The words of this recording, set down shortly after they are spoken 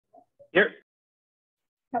Here.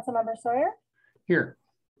 Councilmember Sawyer. Here.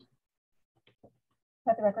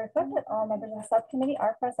 Let the record reflect that all members of the subcommittee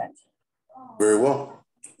are present. Very well.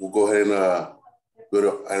 We'll go ahead and go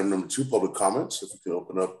to item number 2, public comments. If we can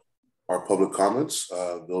open up our public comments,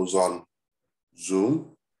 those on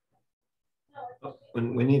Zoom.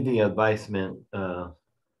 We need the advisement. You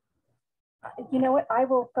know what? I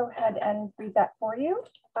will go ahead and read that for you.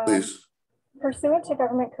 Please. Pursuant to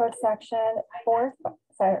Government Code Section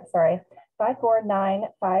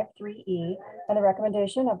 54953E and the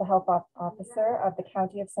recommendation of the Health Officer of the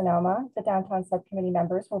County of Sonoma, the Downtown Subcommittee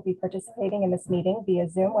members will be participating in this meeting via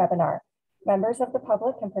Zoom webinar. Members of the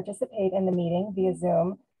public can participate in the meeting via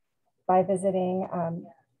Zoom by visiting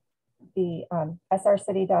the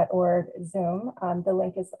srcity.org Zoom. The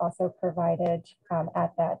link is also provided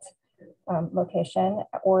at that location,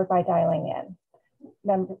 or by dialing in.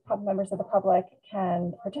 Members of the public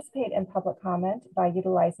can participate in public comment by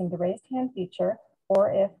utilizing the raised hand feature,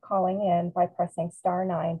 or if calling in by pressing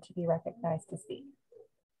 *9 to be recognized to speak.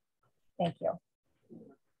 Thank you.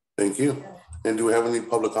 Thank you. And do we have any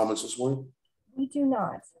public comments this morning? We do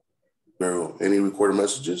not. Very well. Any recorded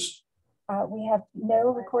messages? We have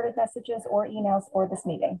no recorded messages or emails for this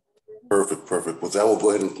meeting. Perfect, perfect. With that, we'll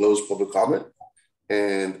go ahead and close public comment.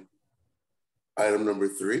 And item number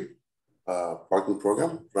 3, parking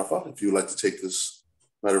program. Rafa, if you would like to take this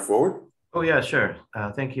matter forward. Oh yeah, sure.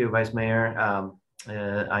 Thank you, Vice Mayor.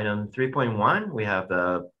 Item 3.1, we have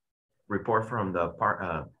the report from the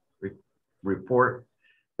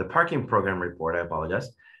parking program report. I apologize.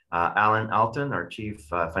 Alan Alton, our Chief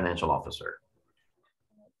Financial Officer.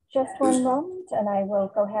 Just one moment, and I will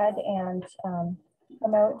go ahead and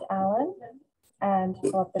promote Alan and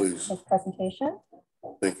pull up his presentation.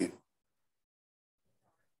 Thank you.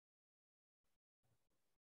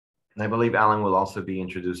 And I believe Alan will also be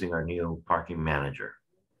introducing our new parking manager.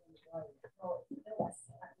 Yes.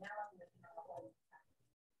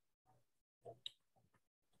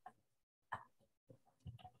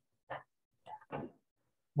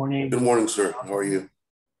 Morning. Good morning, sir. How are you?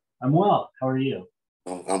 I'm well. How are you?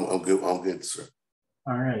 I'm good. I'm good, sir.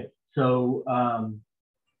 All right. So I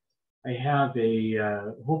have a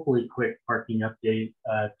hopefully quick parking update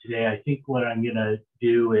today. I think what I'm going to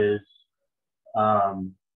do is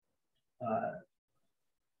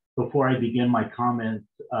before I begin my comments,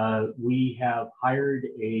 we have hired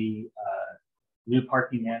a new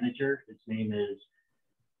parking manager. His name is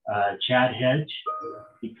Chad Hedge.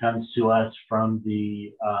 He comes to us from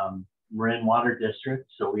the Marin Water District.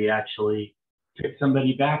 So we actually took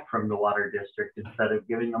somebody back from the Water District instead of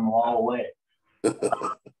giving them all away.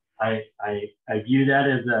 I view that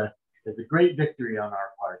as a great victory on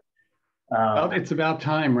our part. Well, it's about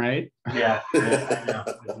time, right? Yeah, I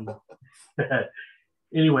know.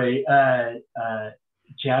 Anyway,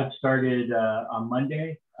 Chad started on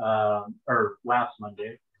Monday, or last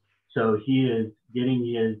Monday. So he is getting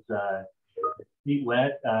his feet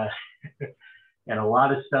wet and a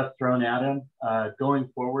lot of stuff thrown at him. Going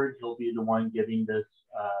forward, he'll be the one giving this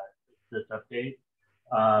update.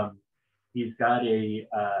 He's got a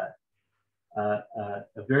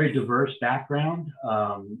very diverse background.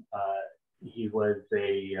 He was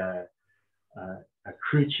a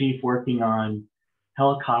crew chief working on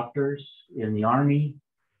helicopters in the Army.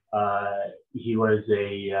 He was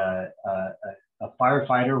a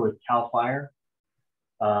firefighter with CAL FIRE.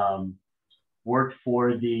 Worked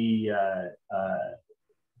for the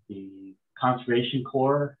Conservation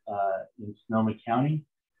Corps in Sonoma County,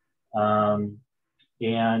 and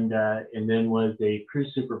then was a crew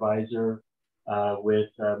supervisor with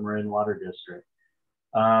Marin Water District.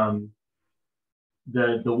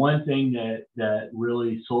 The one thing that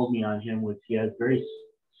really sold me on him was he has very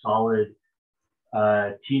solid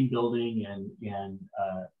team building and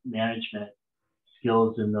management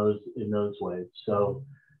skills in those ways. So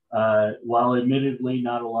while admittedly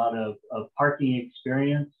not a lot of parking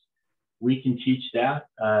experience, we can teach that.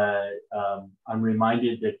 I'm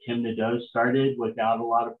reminded that Tim Nadeau started without a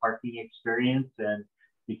lot of parking experience and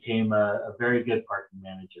became a very good parking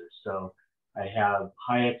manager. So I have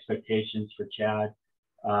high expectations for Chad,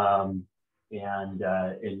 and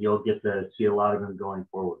you'll get to see a lot of him going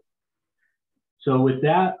forward. So with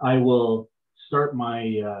that, I will start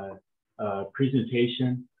my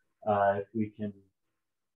presentation. If you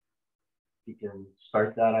can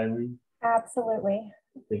start that, Eileen. Absolutely.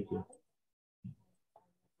 Thank you.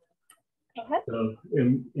 Go ahead.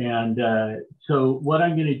 So what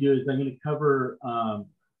I'm going to do is I'm going to cover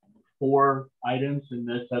 4 items in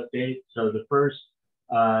this update. So the first,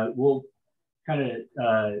 we'll kind of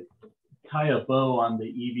tie a bow on the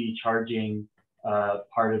EV charging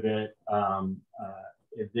part of it.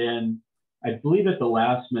 And then I believe at the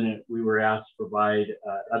last minute, we were asked to provide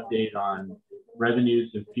an update on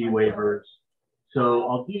revenues and fee waivers. So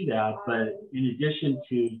I'll do that, but in addition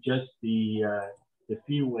to just the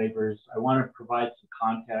fee waivers, I want to provide some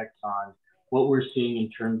context on what we're seeing in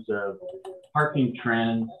terms of parking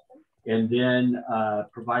trends, and then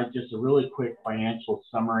provide just a really quick financial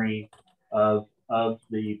summary of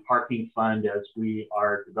the parking fund as we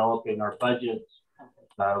are developing our budgets.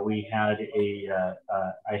 I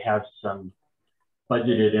have some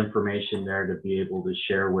budgeted information there to be able to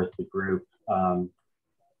share with the group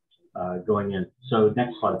going in. So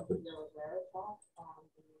next slide, please.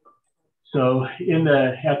 So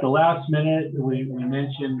at the last minute, we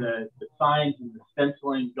mentioned the signs and the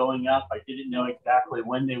stenciling going up. I didn't know exactly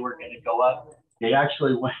when they were going to go up. They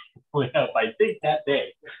actually went up, I think, that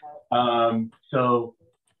day. So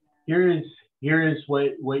here is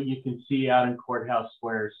what you can see out in Courthouse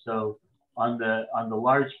Square. So on the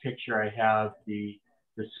large picture, I have the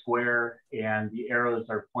square, and the arrows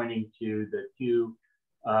are pointing to the two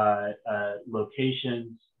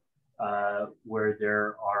locations where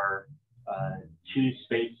there are two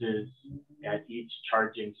spaces at each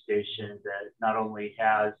charging station that not only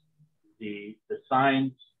has the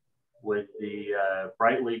signs with the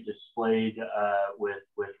brightly displayed with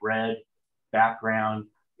red background,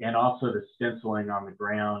 and also the stenciling on the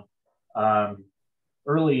ground.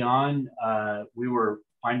 Early on, we were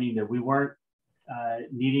finding that we weren't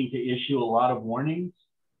needing to issue a lot of warnings.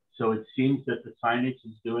 So it seems that the signage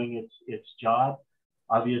is doing its job.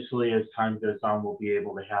 Obviously, as time goes on, we'll be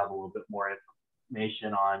able to have a little bit more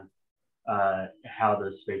information on how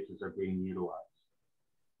those spaces are being utilized.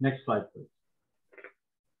 Next slide, please.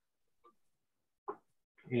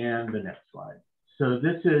 And the next slide. So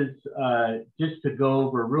this is just to go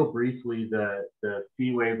over real briefly the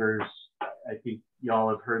fee waivers. I think y'all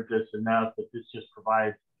have heard this enough, but this just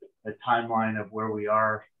provides a timeline of where we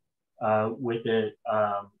are with it.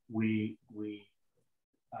 We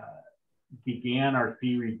began our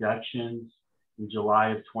fee reductions in July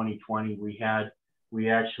of 2020. We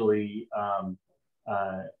actually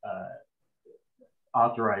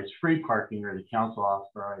authorized free parking, or the council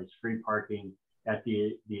authorized free parking at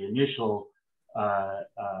the initial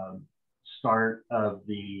start of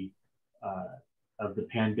the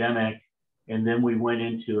pandemic, and then we went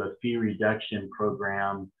into a fee reduction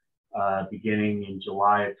program beginning in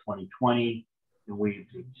July of 2020, and we've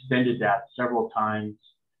extended that several times.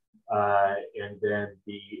 And then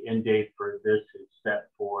the end date for this is set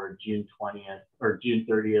for June 20th or June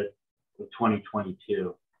 30th of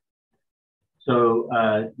 2022. So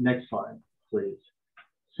next slide, please.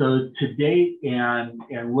 So to date, and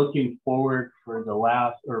looking forward for the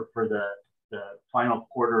last, or for the final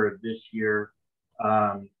quarter of this year,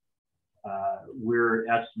 we're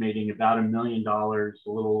estimating about $1 million, a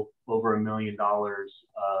little over $1 million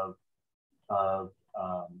of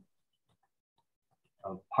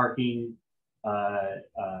parking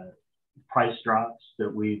price drops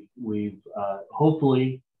that we've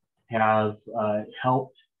hopefully have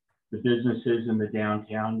helped the businesses in the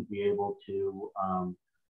downtown to be able to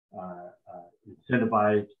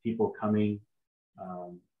incentivize people coming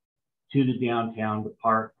to the downtown to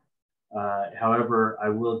park. However, I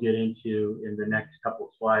will get into in the next couple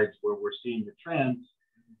of slides where we're seeing the trends,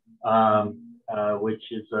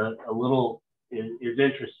 which is a little is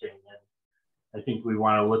interesting, and I think we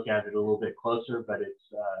want to look at it a little bit closer. But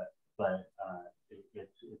it's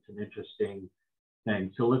an interesting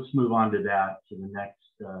thing. So let's move on to that, to the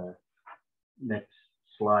next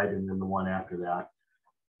slide, and then the one after that.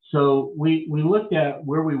 So we looked at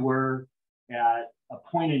where we were at a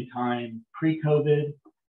point in time pre-COVID.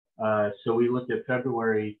 So we looked at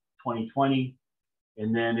February 2020,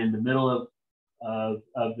 and then in the middle of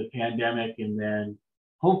the pandemic, and then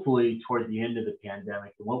hopefully toward the end of the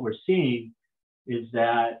pandemic. And what we're seeing is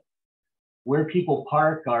that where people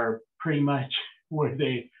park are pretty much where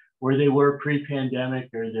they were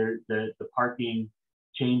pre-pandemic, or the parking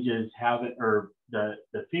changes haven't, or the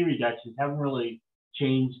fee reductions haven't really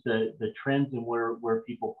changed the trends in where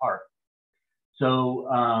people park. So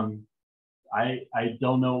I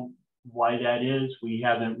don't know why that is. We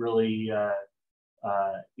haven't really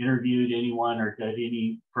interviewed anyone or done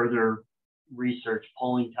any further research,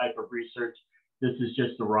 polling type of research. This is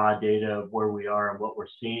just the raw data of where we are and what we're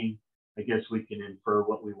seeing. I guess we can infer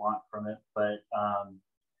what we want from it, but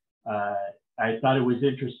I thought it was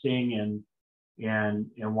interesting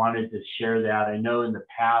and wanted to share that. I know in the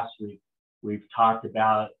past we've talked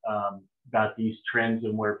about these trends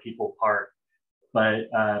and where people park, but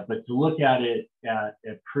to look at it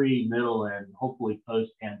at pre, middle, and hopefully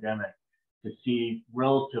post pandemic, to see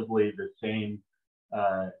relatively the same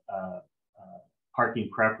parking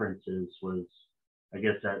preferences was, I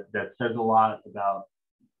guess that says a lot about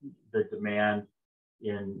the demand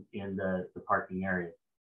in the parking area.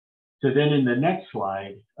 So then in the next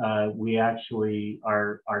slide, we actually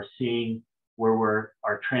are seeing where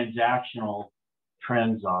our transactional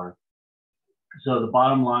trends are. So the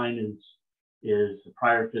bottom line is the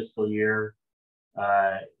prior fiscal year,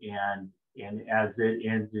 and as it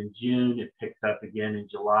ends in June, it picks up again in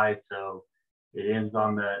July. So it ends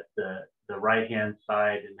on the right-hand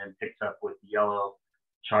side and then picks up with the yellow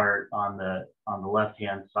chart on the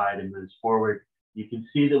left-hand side and moves forward. You can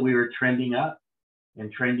see that we were trending up and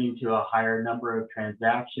trending to a higher number of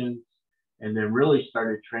transactions, and then really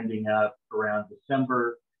started trending up around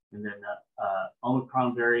December, and then the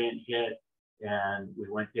Omicron variant hit and we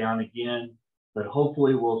went down again, but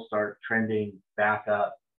hopefully we'll start trending back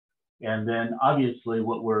up. And then obviously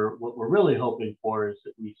what we're really hoping for is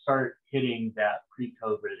that we start hitting that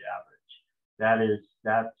pre-COVID average.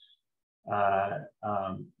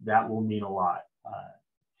 That will mean a lot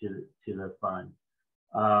to the fund.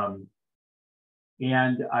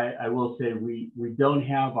 And I will say we don't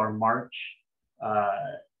have our March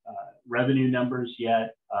revenue numbers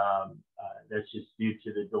yet. That's just due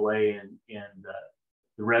to the delay in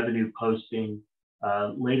the revenue posting.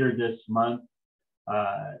 Later this month,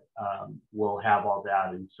 we'll have all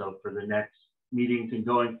that. And so for the next meetings and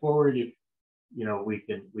going forward, if we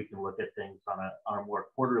can look at things on a more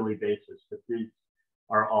quarterly basis, but these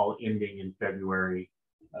are all ending in February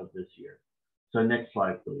of this year. So next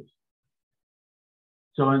slide, please.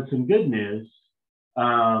 So in some good news,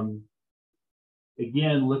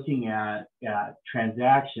 again, looking at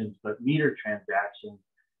transactions, but meter transactions,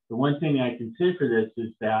 the one thing I can say for this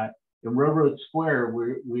is that in Railroad Square,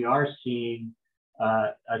 we are seeing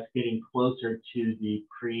us getting closer to the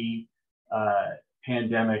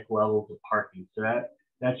pre-pandemic levels of parking. So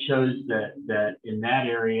that shows that in that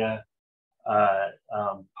area,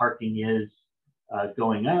 parking is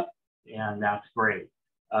going up, and that's great.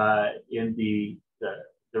 In the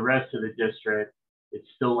rest of the district, it's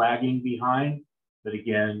still lagging behind, but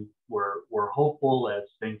again, we're hopeful as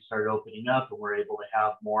things start opening up and we're able to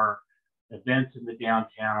have more events in the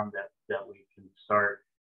downtown that we can start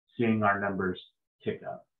seeing our numbers tick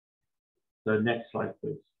up. So next slide,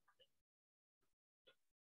 please.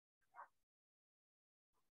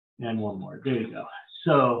 And one more, there you go.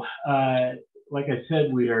 So like I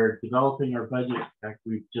said, we are developing our budget. In fact,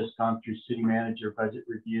 we've just gone through city manager budget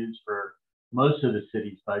reviews for most of the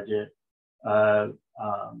city's budget.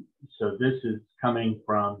 So this is coming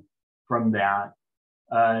from that.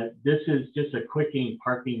 This is just a quick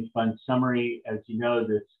parking fund summary. As you know,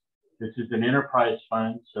 this is an enterprise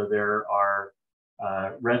fund, so there are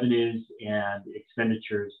revenues and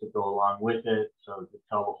expenditures that go along with it. So to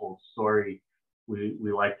tell the whole story,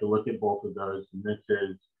 we like to look at both of those, and this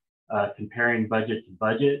is comparing budget to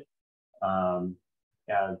budget.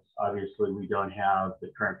 As obviously we don't have the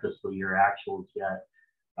current fiscal year actuals yet,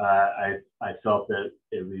 I felt that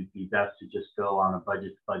it would be best to just go on a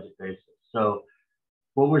budget to budget basis. So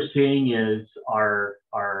what we're seeing is our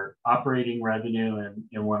operating revenue, and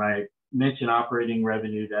when I mention operating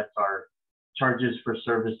revenue, that's our charges for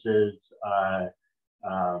services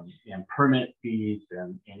and permit fees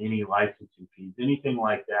and any licensing fees, anything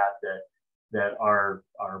like that are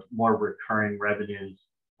more recurring revenues.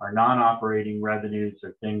 Our non-operating revenues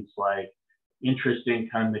are things like interest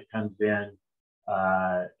income that comes in,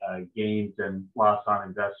 gains and loss on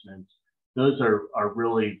investments. Those are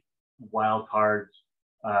really wild cards.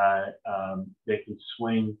 They can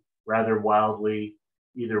swing rather wildly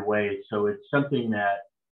either way. So it's something that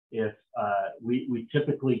if we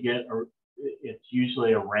typically get, it's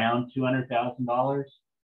usually around $200,000.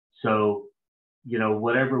 So,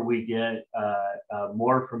 whatever we get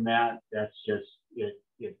more from that, that's just,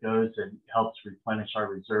 it goes and helps replenish our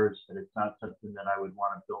reserves, but it's not something that I would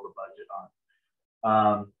want to build a budget on.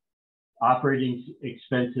 Operating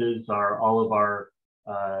expenses are all of our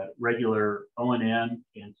regular O&M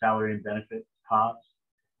and salary and benefit costs.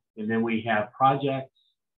 And then we have projects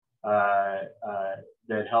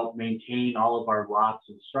that help maintain all of our lots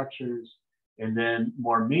and structures. And then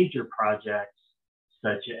more major projects,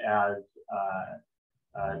 such as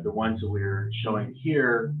the ones that we're showing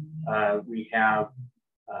here, we have,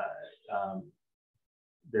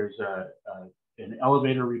 there's an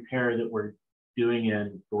elevator repair that we're doing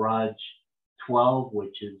in Garage 12,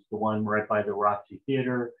 which is the one right by the Roxy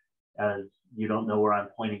Theater. As you don't know where I'm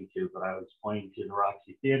pointing to, but I was pointing to the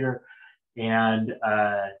Roxy Theater. And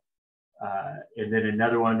then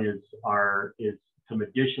another one is some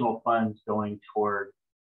additional funds going toward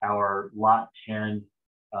our Lot 10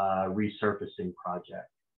 resurfacing project.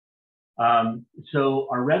 So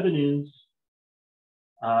our revenues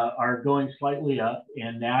are going slightly up,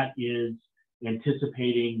 and that is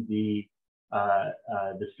anticipating the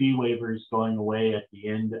fee waivers going away at the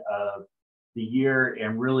end of the year,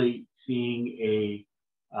 and really seeing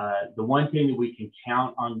the one thing that we can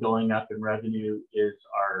count on going up in revenue is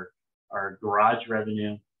our garage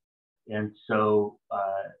revenue. And so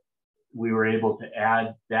we were able to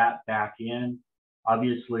add that back in.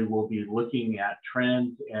 Obviously, we'll be looking at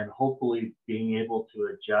trends and hopefully being able to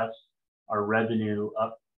adjust our revenue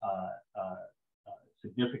up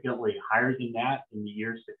significantly higher than that in the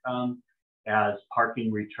years to come as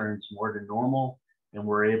parking returns more to normal and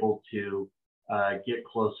we're able to get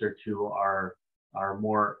closer to our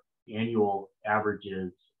more annual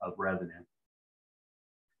averages of revenue.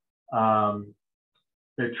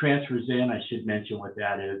 The transfers in, I should mention what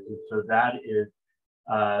that is. And so that is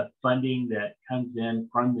funding that comes in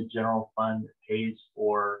from the general fund that pays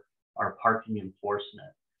for our parking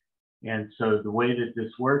enforcement. And so the way that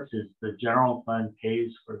this works is the general fund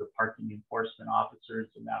pays for the parking enforcement officers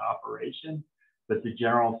in that operation, but the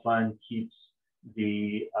general fund keeps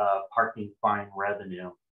the parking fine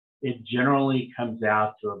revenue. It generally comes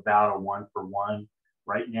out to about a 1-for-1.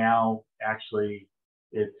 Right now, actually,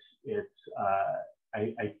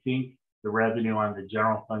 I think the revenue on the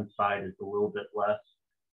general fund side is a little bit less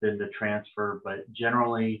than the transfer, but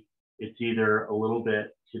generally it's either a little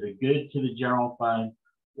bit to the good to the general fund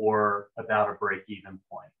or about a break-even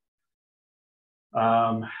point.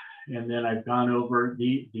 And then I've gone over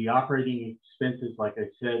the operating expenses, like I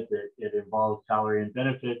said, that it involves salary and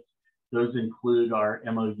benefits. Those include our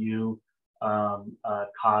MOU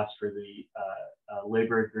costs for the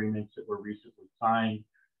labor agreements that were recently signed.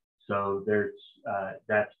 So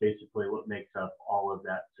that's basically what makes up all of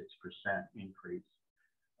that 6% increase.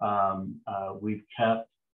 We've kept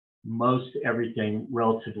most everything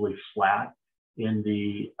relatively flat in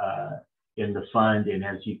the fund, and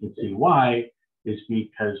as you can see why is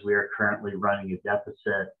because we are currently running a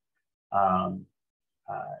deficit,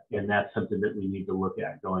 and that's something that we need to look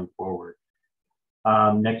at going forward.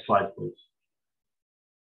 Next slide, please.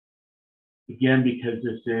 Again, because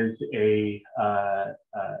this is an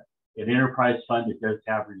enterprise fund, it does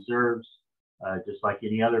have reserves, just like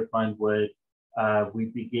any other fund would. We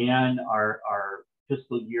began our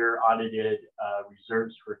fiscal year audited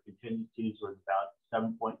reserves for contingencies was about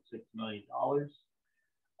 $7.6 million.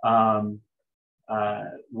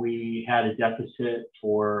 We had a deficit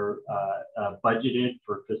for budgeted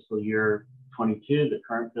for fiscal year 22, the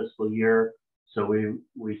current fiscal year. So we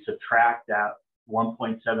subtract that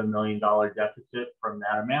 $1.7 million deficit from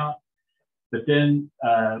that amount. But then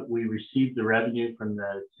we received the revenue from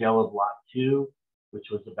the sale of lot 2, which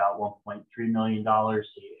was about $1.3 million. So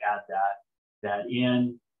you add that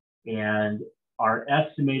in, and our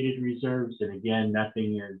estimated reserves, and again,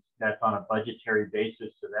 that's on a budgetary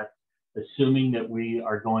basis. So that's assuming that we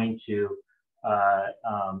are going to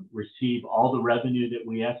receive all the revenue that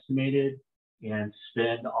we estimated and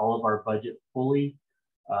spend all of our budget fully,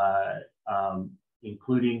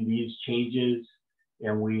 including these changes.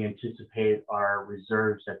 And we anticipate our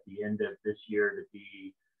reserves at the end of this year to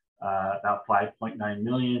be about $5.9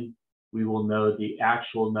 million. We will know the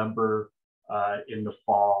actual number in the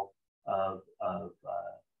fall of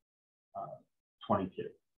 22.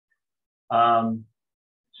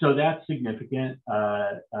 So that's significant.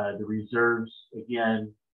 The reserves,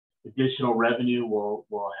 again, additional revenue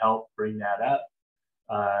will help bring that up.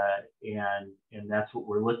 And that's what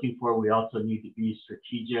we're looking for. We also need to be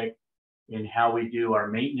strategic in how we do our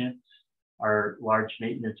maintenance, our large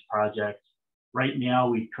maintenance projects. Right now,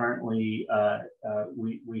 we currently,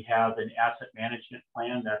 we have an asset management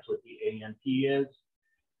plan. That's what the ANP is.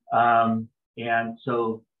 And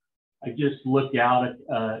so I just looked out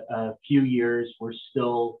a few years. We're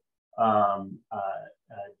still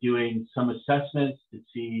doing some assessments to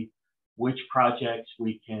see which projects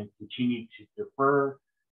we can continue to defer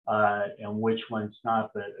and which ones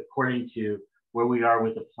not. But according to where we are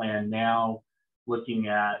with the plan now, looking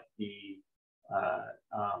at the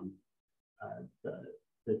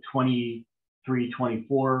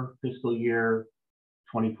 23-24 fiscal year,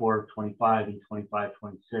 24-25, and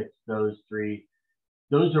 25-26, those three,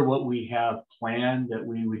 those are what we have planned that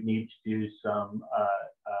we would need to do some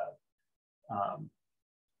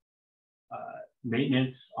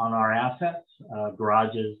maintenance on our assets,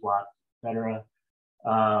 garages, lots, etc.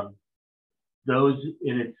 Those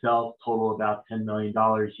in itself total about $10 million.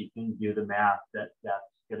 You can do the math that's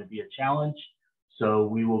going to be a challenge. So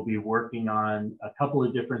we will be working on a couple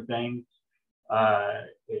of different things.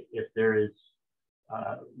 If there is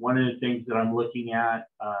one of the things that I'm looking at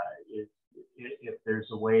is if there's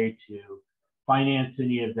a way to finance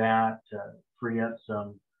any of that, free up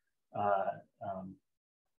some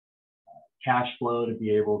cash flow to be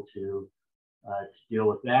able to deal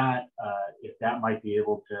with that. If that might be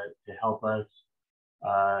able to help us,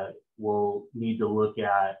 we'll need to look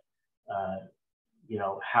at,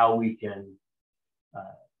 how we can,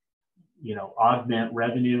 augment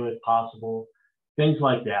revenue if possible, things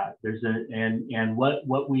like that. And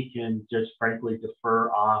what we can just frankly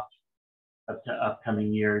defer off up to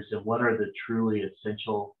upcoming years, and what are the truly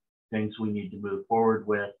essential things we need to move forward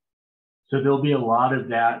with. So there'll be a lot of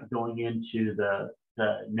that going into the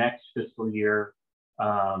next fiscal year.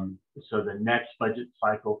 So the next budget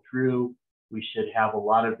cycle through, we should have a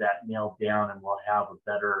lot of that nailed down, and we'll have a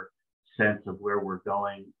better sense of where we're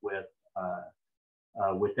going with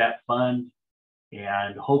that fund.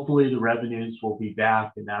 And hopefully the revenues will be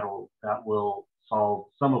back, and that will solve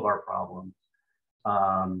some of our problems.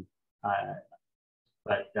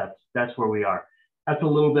 But that's where we are. That's a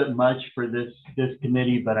little bit much for this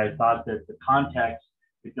committee, but I thought that the context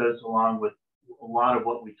that goes along with a lot of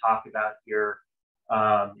what we talk about here,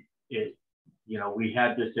 we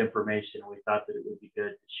had this information. We thought that it would be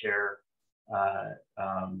good to share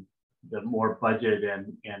the more budget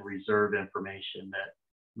and reserve information that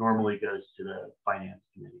normally goes to the finance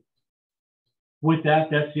committee. With that,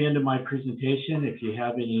 that's the end of my presentation. If you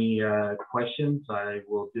have any questions, I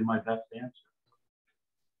will do my best to answer.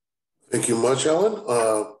 Thank you much, Alan.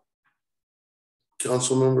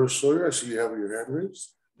 Councilmember Sawyer, I see you have your hand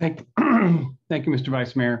raised. Thank you, Mr.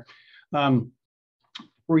 Vice Mayor.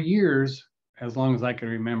 For years, as long as I can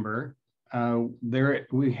remember,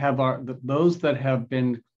 we have those that have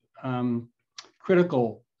been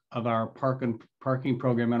critical of our parking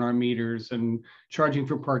program and our meters and charging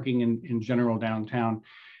for parking in general downtown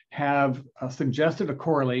have suggested a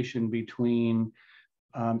correlation between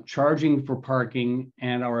charging for parking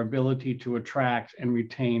and our ability to attract and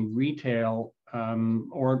retain retail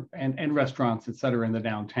and restaurants, et cetera, in the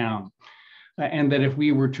downtown. And that if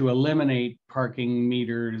we were to eliminate parking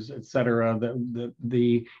meters, et cetera,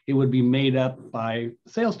 it would be made up by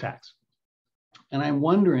sales tax. And I'm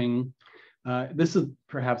wondering, this is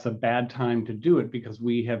perhaps a bad time to do it because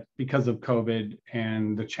of COVID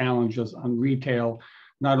and the challenges on retail,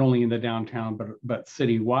 not only in the downtown, but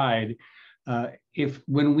citywide.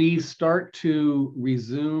 When we start to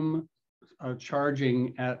resume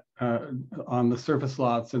charging on the surface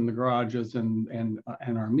lots and the garages and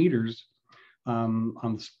our meters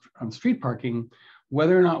on street parking,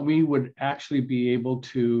 whether or not we would actually be able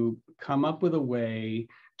to come up with a way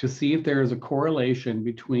to see if there is a correlation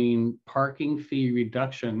between parking fee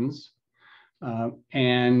reductions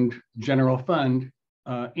and general fund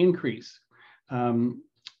increase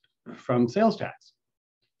from sales tax.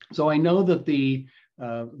 So I know that the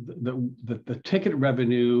ticket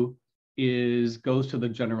revenue goes to the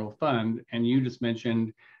general fund, and you just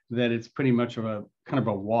mentioned that it's pretty much of a kind of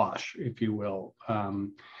a wash, if you will.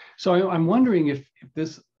 So I'm wondering if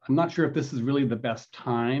this, I'm not sure if this is really the best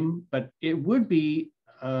time, but it would be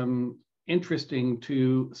interesting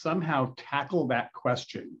to somehow tackle that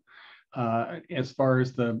question as far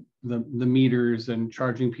as the meters and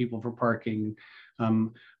charging people for parking.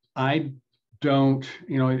 I don't,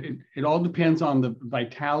 it all depends on the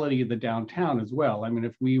vitality of the downtown as well. I mean,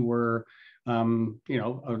 if we were, an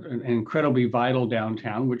incredibly vital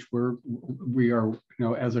downtown, which we are,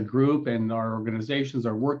 as a group and our organizations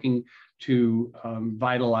are working to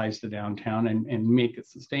vitalize the downtown and make it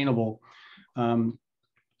sustainable,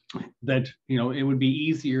 that, it would be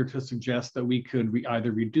easier to suggest that we could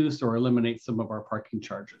either reduce or eliminate some of our parking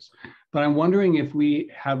charges. But I'm wondering if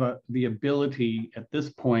we have the ability at this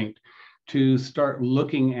point to start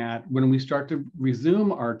looking at, when we start to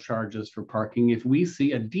resume our charges for parking, if we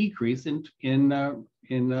see a decrease in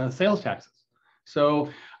sales taxes. So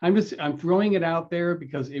I'm throwing it out there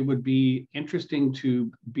because it would be interesting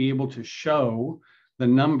to be able to show the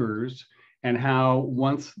numbers and how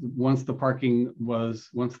once the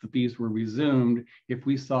fees were resumed, if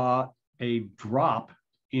we saw a drop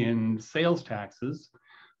in sales taxes,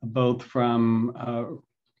 both from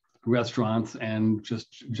restaurants and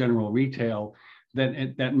just general retail,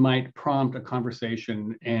 that might prompt a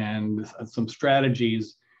conversation and some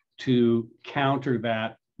strategies to counter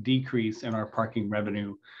that decrease in our parking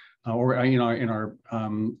revenue or in our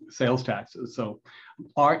sales taxes. So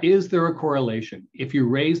is there a correlation? If you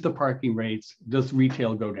raise the parking rates, does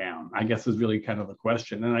retail go down? I guess is really kind of the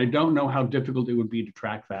question. And I don't know how difficult it would be to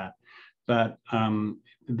track that, but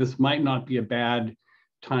this might not be a bad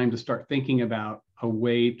time to start thinking about a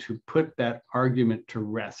way to put that argument to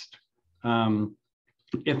rest.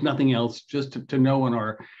 if nothing else, just to know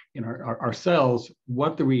ourselves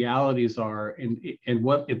what the realities are and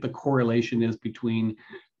what if the correlation is between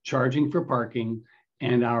charging for parking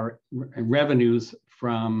and our revenues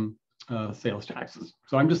from sales taxes.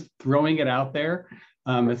 So I'm just throwing it out there.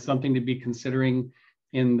 It's something to be considering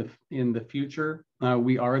in the future.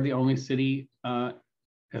 We are the only city,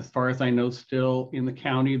 as far as I know, still in the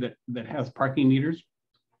county that has parking meters.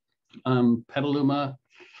 Petaluma,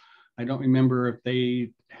 I don't remember if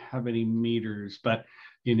they have any meters, but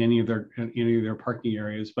in any of their parking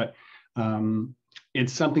areas. But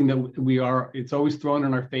it's something that it's always thrown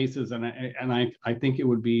in our faces, and I think it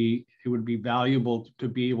would be valuable to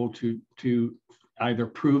be able to either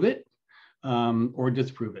prove it or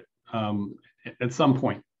disprove it at some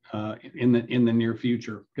point in the near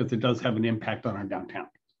future, because it does have an impact on our downtown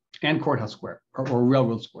and Courthouse Square or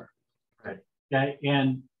Railroad Square. Right. Yeah,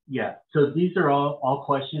 and yeah, so these are all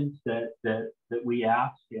questions that we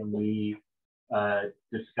asked and we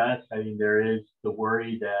discussed. I mean, there is the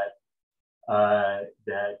worry that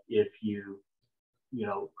if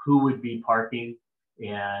who would be parking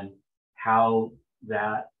and how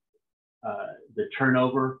that the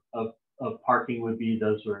turnover of parking would be.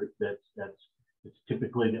 That's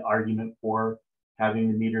typically the argument for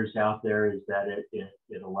having the meters out there, is that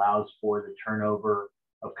it allows for the turnover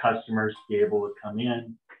of customers to be able to come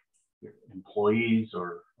in, employees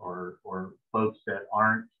or folks that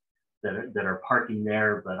are parking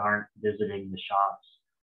there but aren't visiting the shops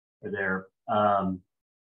there.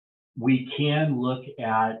 We can look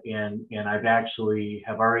at, and I've actually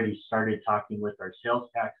have already started talking with our sales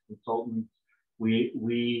tax consultants.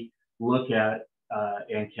 We look at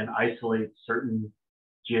and can isolate certain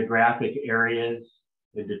geographic areas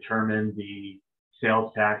and determine the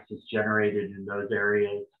sales taxes generated in those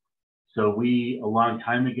areas. So we, a long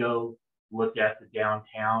time ago, looked at the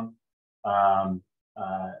downtown. I've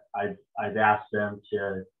asked them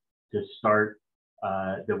to start,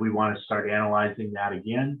 that we want to start analyzing that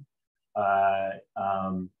again. I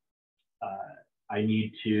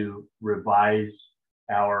need to revise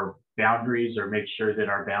our boundaries or make sure that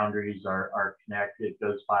our boundaries are connected. It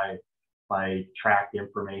goes by tracked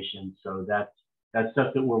information. So that's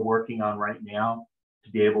stuff that we're working on right now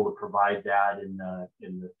to be able to provide that in the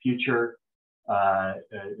future.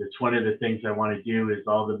 It's one of the things I want to do, is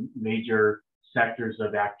all the major sectors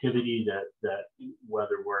of activity that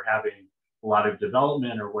whether we're having a lot of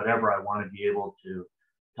development or whatever, I want to be able to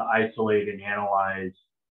isolate and analyze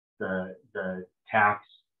the tax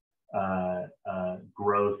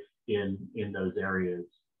growth in those areas.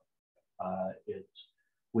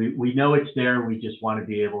 We know it's there. We just want to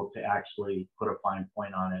be able to actually put a fine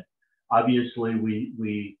point on it. Obviously,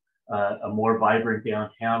 a more vibrant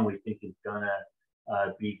downtown we think is gonna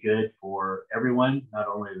be good for everyone, not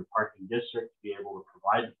only the parking district to be able to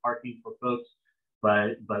provide the parking for folks,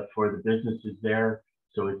 but for the businesses there.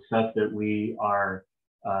 So it's stuff that we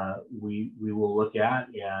will look at,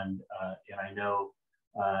 and I know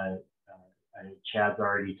Chad's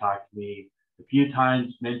already talked to me a few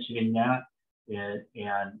times mentioning that, and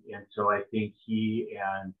so I think he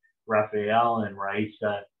and Raphael and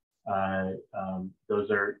Raisa,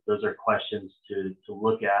 those are questions to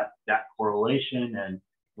look at, that correlation and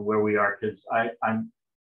where we are, because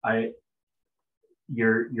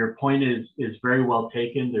your point is very well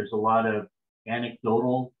taken. There's a lot of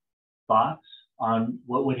anecdotal thoughts on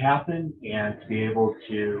what would happen, and to be able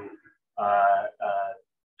to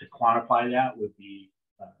quantify that would be,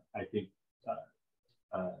 I think,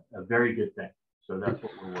 a very good thing. So that's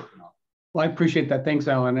what we're working on. Well, I appreciate that. Thanks,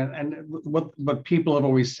 Alan. And what people have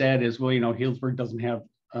always said is, well, Healdsburg doesn't have,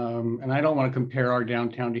 and I don't want to compare our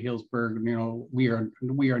downtown to Healdsburg.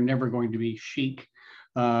 We are never going to be chic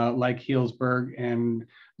like Healdsburg, and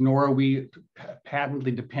nor are we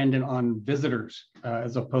patently dependent on visitors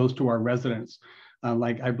as opposed to our residents,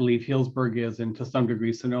 like I believe Healdsburg is, and to some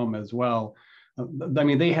degree Sonoma as well. I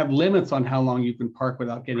mean, they have limits on how long you can park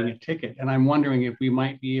without getting a ticket. And I'm wondering if we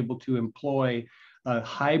might be able to employ a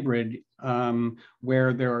hybrid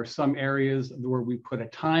where there are some areas where we put a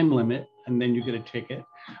time limit and then you get a ticket,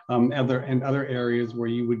 other areas where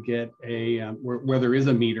you would get where there is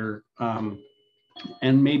a meter,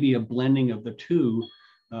 and maybe a blending of the two,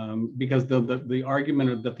 because the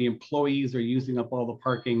argument that the employees are using up all the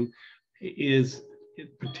parking is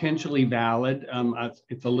potentially valid.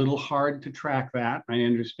 It's a little hard to track that. I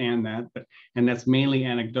understand that, and that's mainly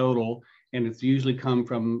anecdotal, and it's usually come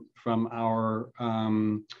from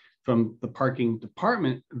the parking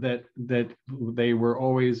department that they were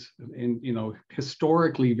always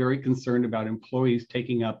historically very concerned about employees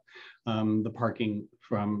taking up the parking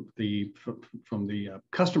from the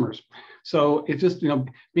customers. So it's just,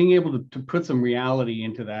 being able to put some reality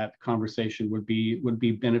into that conversation would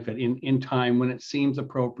be benefit in time when it seems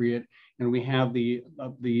appropriate, and we have the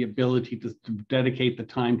ability to dedicate the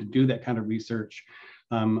time to do that kind of research.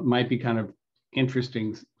 Might be kind of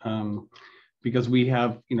interesting, because we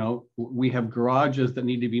have garages that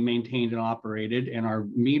need to be maintained and operated, and our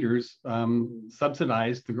meters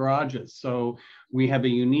subsidize the garages. So we have a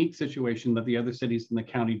unique situation that the other cities in the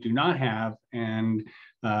county do not have, and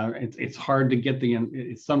it's hard to get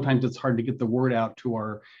sometimes it's hard to get the word out to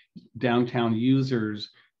our downtown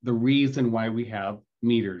users, the reason why we have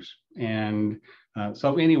meters. And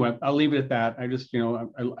so anyway, I'll leave it at that. I just,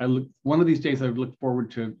 I look, one of these days I look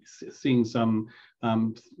forward to seeing some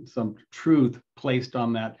truth placed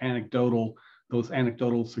on those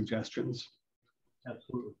anecdotal suggestions.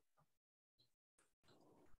 Absolutely.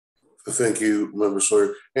 Thank you, Member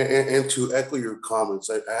Sawyer. And to echo your comments,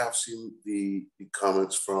 I have seen the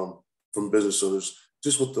comments from business owners,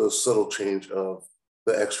 just with the subtle change of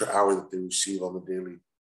the extra hour that they receive on the daily.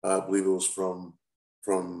 I believe it was from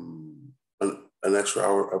an extra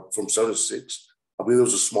hour from 7 to 6. I believe there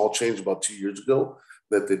was a small change about 2 years ago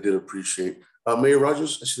that they did appreciate. Mayor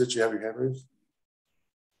Rogers, I see that you have your hand raised.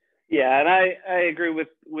 Yeah, and I agree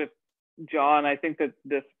with John. I think that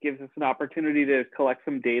this gives us an opportunity to collect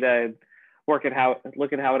some data and look at how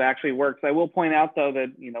it actually works. I will point out, though,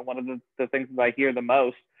 that one of the things that I hear the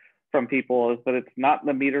most from people is that it's not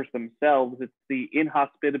the meters themselves; it's the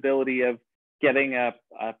inhospitability of getting a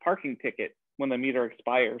parking ticket when the meter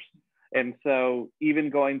expires. And so even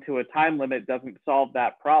going to a time limit doesn't solve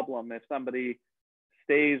that problem. If somebody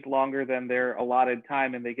stays longer than their allotted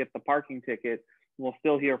time and they get the parking ticket, we'll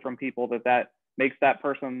still hear from people that makes that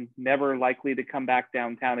person never likely to come back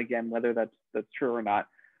downtown again, whether that's true or not.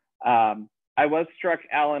 I was struck,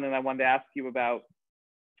 Alan, and I wanted to ask you about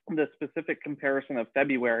the specific comparison of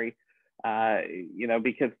February,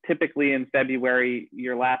 because typically in February,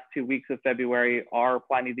 your last 2 weeks of February are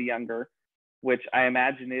Pliny the Younger, which I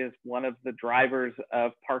imagine is one of the drivers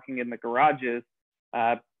of parking in the garages,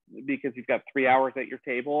 because you've got 3 hours at your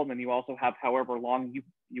table, and then you also have however long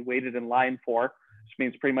you waited in line for, which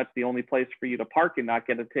means pretty much the only place for you to park and not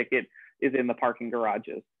get a ticket is in the parking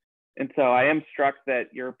garages. And so I am struck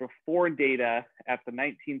that your before data at the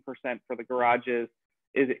 19% for the garages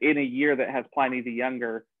is in a year that has Pliny the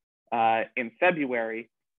Younger in February,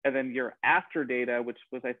 and then your after data, which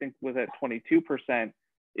I think was at 22%,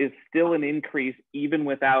 is still an increase even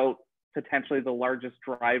without potentially the largest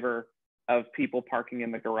driver of people parking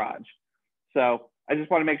in the garage. So I just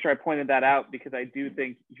want to make sure I pointed that out, because I do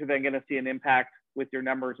think you're then going to see an impact with your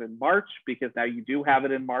numbers in March, because now you do have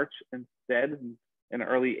it in March instead in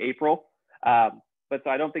early April. But so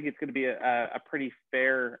I don't think it's going to be a pretty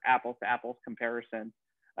fair apples to apples comparison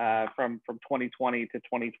from 2020 to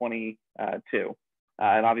 2022.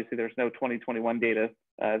 And obviously there's no 2021 data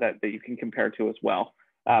that you can compare to as well.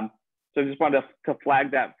 So I just wanted to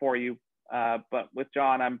flag that for you. But with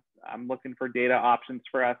John, I'm looking for data options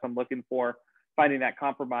for us. I'm looking for finding that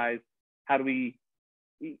compromise. How do we,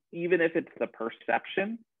 even if it's the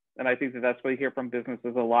perception, and I think that's what we hear from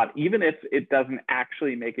businesses a lot, even if it doesn't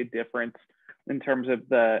actually make a difference in terms of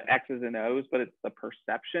the X's and O's, but it's the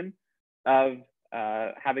perception of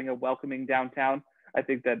having a welcoming downtown. I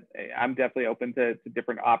think that I'm definitely open to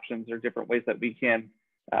different options or different ways that we can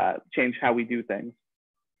change how we do things.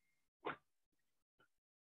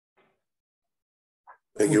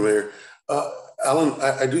 Thank you, Mayor. Alan,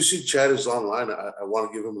 I do see Chad is online. I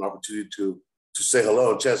want to give him an opportunity to say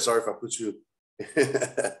hello. Chad, sorry if I put you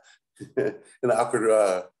in an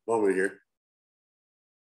awkward moment here.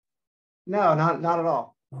 No, not at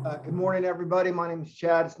all. Good morning, everybody. My name is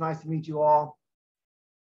Chad. It's nice to meet you all.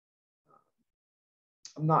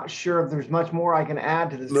 I'm not sure if there's much more I can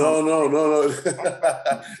add to this. No.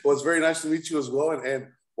 Well, it's very nice to meet you as well, and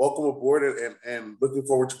welcome aboard, and looking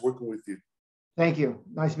forward to working with you. Thank you.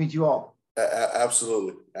 Nice to meet you all.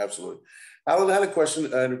 Absolutely. Alan, I had a question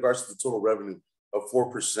in regards to the total revenue of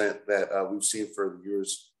 4% that we've seen for the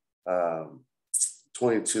years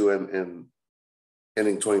 22 and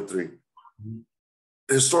ending 23. Mm-hmm.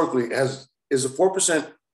 Historically, is a 4%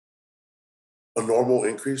 a normal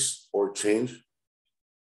increase or change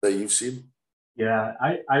that you've seen? Yeah,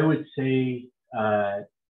 I would say,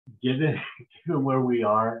 given where we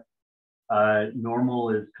are,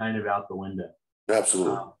 normal is kind of out the window.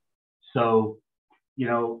 Absolutely. So,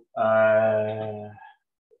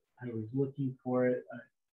 I was looking for it.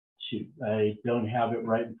 Shoot, I don't have it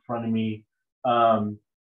right in front of me. I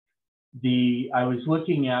was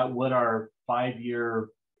looking at what our 5-year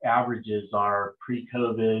averages are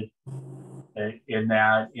pre-COVID in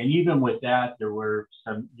that. And even with that, there were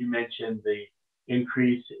some, you mentioned the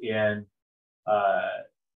increase in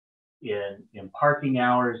parking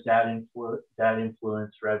hours that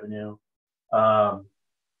influenced revenue.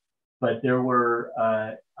 But there were,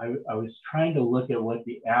 I was trying to look at what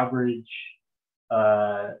the average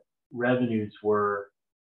revenues were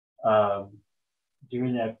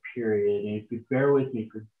during that period. And if you bear with me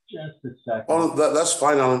for just a second. Oh, that's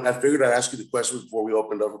fine, Alan. I figured I'd ask you the question before we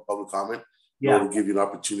opened up for public comment. Yeah. To give you an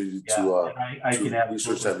opportunity to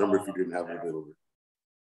research that number if you didn't have it available.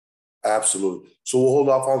 Absolutely. So we'll hold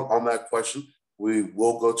off on that question. We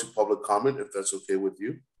will go to public comment if that's okay with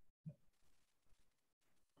you.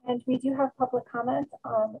 And we do have public comment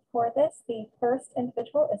for this. The first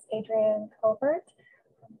individual is Adrian Covert.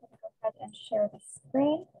 I'm going to go ahead and share the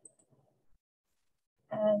screen.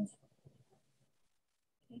 And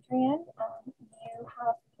Adrian, you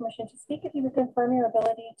have permission to speak. If you would confirm your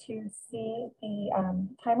ability to see the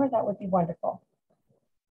timer, that would be wonderful.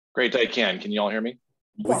 Great, I can. Can you all hear me?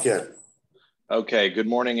 We can. Okay, good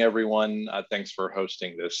morning, everyone. Thanks for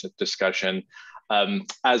hosting this discussion. I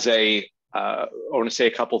want to say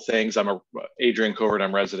a couple things. I'm Adrian Covert.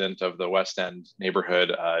 I'm resident of the West End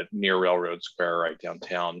neighborhood near Railroad Square, right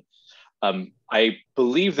downtown. I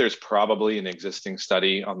believe there's probably an existing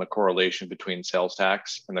study on the correlation between sales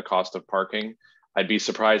tax and the cost of parking. I'd be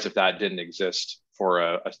surprised if that didn't exist for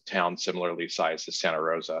a town similarly sized as Santa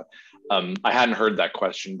Rosa. I hadn't heard that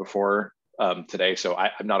question before today, so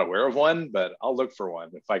I'm not aware of one, but I'll look for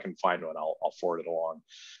one. If I can find one, I'll forward it along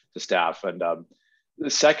to staff. And the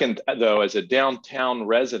second, though, as a downtown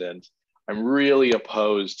resident, I'm really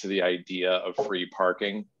opposed to the idea of free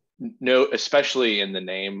parking. No, especially in the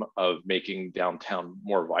name of making downtown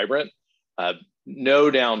more vibrant.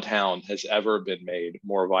 No downtown has ever been made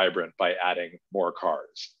more vibrant by adding more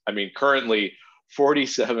cars. I mean, currently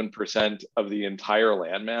 47% of the entire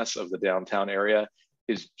landmass of the downtown area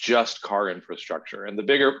is just car infrastructure. And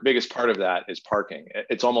the biggest part of that is parking.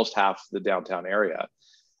 It's almost half the downtown area.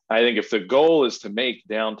 I think if the goal is to make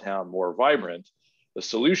downtown more vibrant, the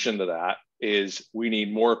solution to that is we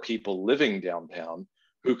need more people living downtown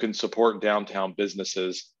who can support downtown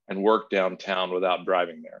businesses and work downtown without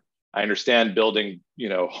driving there. I understand building,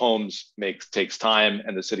 homes takes time,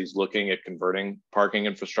 and the city's looking at converting parking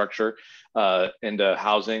infrastructure into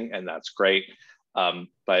housing, and that's great.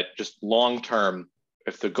 But just long term,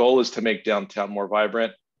 if the goal is to make downtown more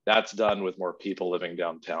vibrant, that's done with more people living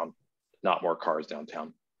downtown, not more cars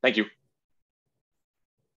downtown. Thank you.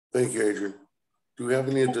 Thank you, Adrian. Do we have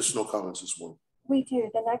any additional comments this morning? We do.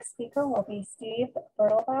 The next speaker will be Steve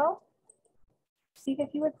Bertelbaugh. Steve, if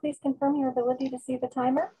you would please confirm your ability to see the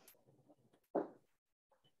timer.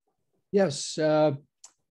 Yes.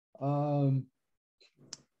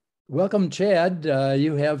 Welcome, Chad.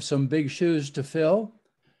 You have some big shoes to fill.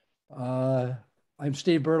 I'm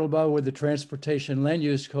Steve Bertelbaugh with the Transportation Land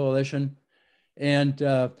Use Coalition, and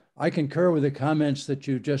I concur with the comments that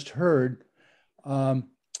you just heard.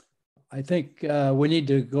 I think we need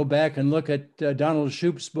to go back and look at Donald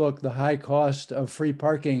Shoup's book, The High Cost of Free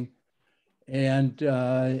Parking, and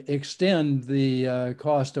extend the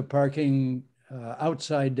cost of parking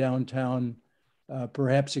outside downtown,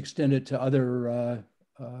 perhaps extend it to other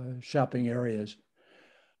shopping areas.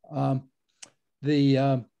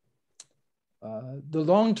 The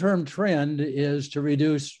long-term trend is to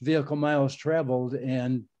reduce vehicle miles traveled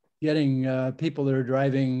and getting people that are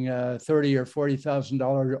driving $30,000 or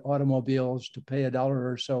 $40,000 automobiles to pay $1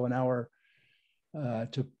 or so an hour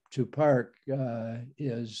to park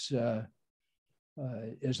is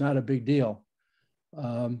not a big deal.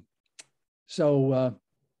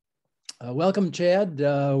 Welcome, Chad.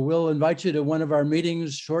 We'll invite you to one of our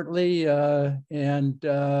meetings shortly, and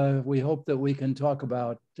we hope that we can talk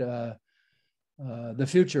about the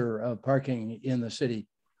future of parking in the city.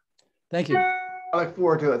 Thank you. I look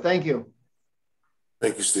forward to it. Thank you.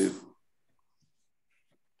 Thank you, Steve.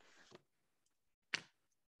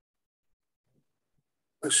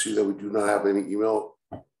 I see that we do not have any email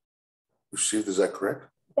received. Is that correct?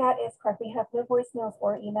 That is correct. We have no voicemails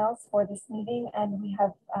or emails for this meeting, and we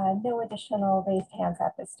have no additional raised hands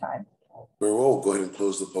at this time. Very well. We'll go ahead and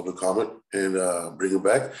close the public comment and bring it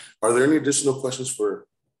back. Are there any additional questions for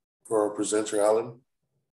our presenter, Alan,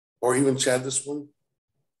 or even Chad this morning?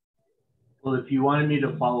 Well, if you wanted me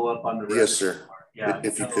to follow up on the yes, sir. Part, yeah.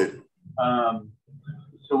 If you could.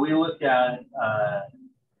 So we looked at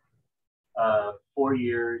 4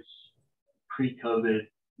 years pre-COVID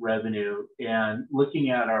revenue and looking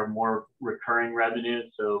at our more recurring revenue.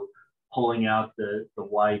 So pulling out the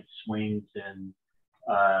wide swings and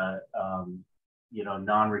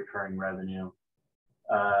non-recurring revenue.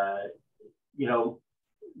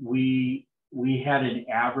 We had an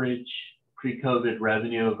average pre-COVID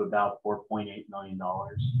revenue of about $4.8 million.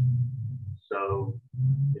 So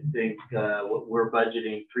I think we're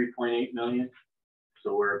budgeting 3.8 million.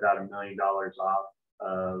 So we're about $1 million off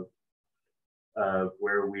of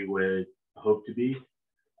where we would hope to be.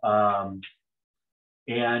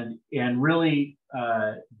 And really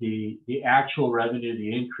the actual revenue,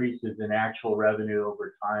 the increases in actual revenue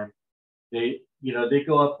over time, they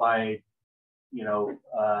go up by,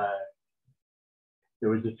 there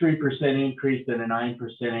was a 3% increase, then a 9%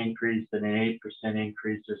 increase, then an 8%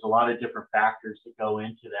 increase. There's a lot of different factors that go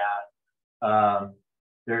into that.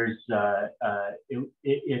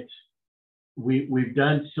 We've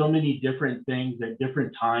done so many different things at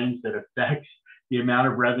different times that affects the amount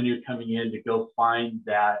of revenue coming in to go find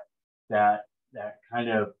that kind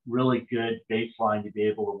of really good baseline to be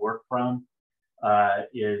able to work from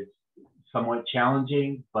is somewhat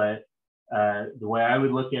challenging. But the way I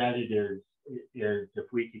would look at it is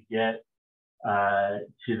if we could get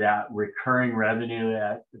to that recurring revenue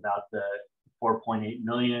at about the 4.8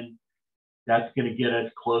 million, that's going to get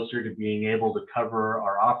us closer to being able to cover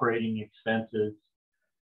our operating expenses.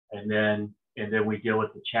 And then we deal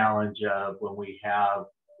with the challenge of when we have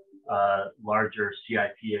larger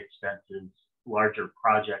CIP expenses, larger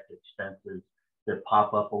project expenses that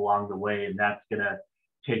pop up along the way. And that's going to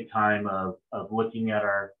take time of looking at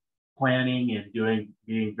our planning and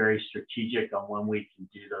being very strategic on when we can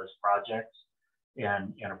do those projects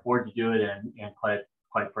and afford to do it, and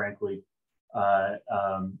quite frankly,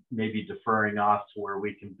 maybe deferring off to where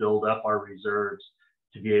we can build up our reserves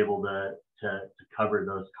to be able to cover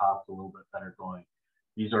those costs a little bit better going.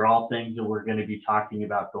 These are all things that we're going to be talking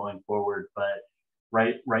about going forward, but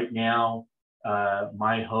right now,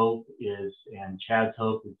 my hope is, and Chad's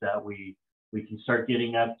hope is, that we can start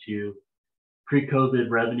getting up to pre-COVID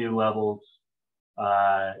revenue levels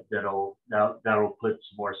that'll put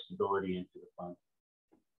some more stability into the fund.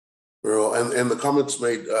 Well, and the comments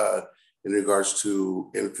made in regards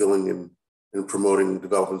to infilling and promoting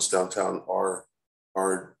developments downtown are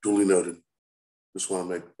duly noted. Just want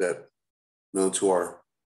to make that known to our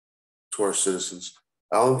citizens.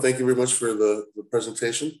 Alan, thank you very much for the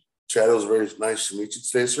presentation. Chad, it was very nice to meet you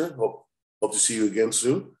today, sir. Hope to see you again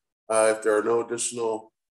soon. If there are no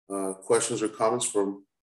additional questions or comments from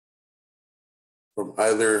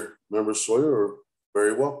either member Sawyer, or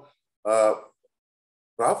very well.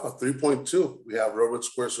 Rafa, 3.2, we have Railroad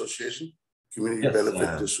Square Association Community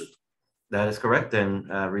Benefit District. That is correct. And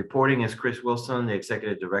reporting is Chris Wilson, the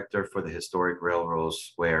Executive Director for the Historic Railroad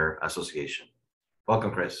Square Association.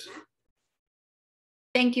 Welcome, Chris.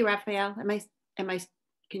 Thank you, Raphael.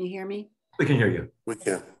 Can you hear me? We can hear you. We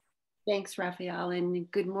can. Thanks, Raphael,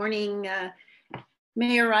 and good morning,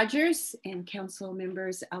 Mayor Rogers and Council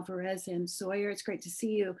members Alvarez and Sawyer. It's great to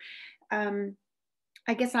see you.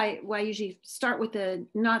 I guess I usually start with the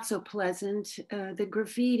not so pleasant, the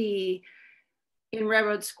graffiti in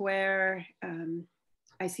Railroad Square.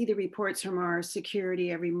 I see the reports from our security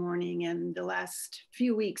every morning, and the last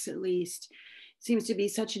few weeks at least, seems to be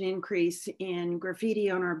such an increase in graffiti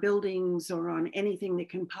on our buildings or on anything that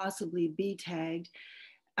can possibly be tagged.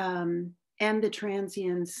 And the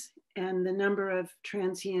transients, and the number of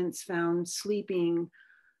transients found sleeping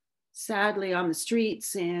sadly on the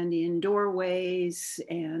streets and in doorways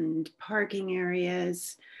and parking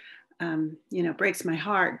areas, breaks my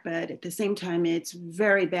heart. But at the same time, it's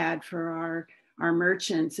very bad for our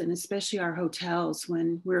merchants, and especially our hotels,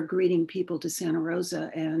 when we're greeting people to Santa Rosa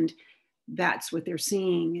and that's what they're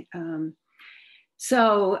seeing.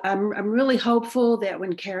 So I'm really hopeful that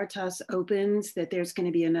when Caritas opens, that there's going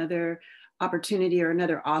to be another opportunity or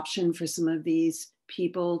another option for some of these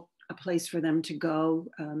people, a place for them to go.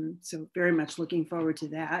 So very much looking forward to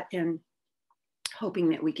that, and hoping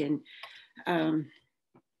that we can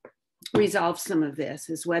resolve some of this.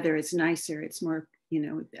 As weather is nicer, it's more,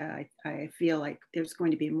 I feel like there's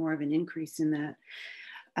going to be more of an increase in that.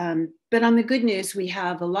 But on the good news, we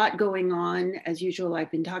have a lot going on. As usual,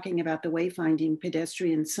 I've been talking about the wayfinding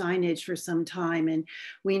pedestrian signage for some time, and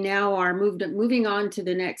we now are moving on to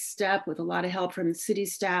the next step with a lot of help from the city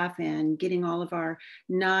staff and getting all of our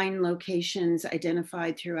 9 locations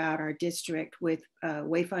identified throughout our district with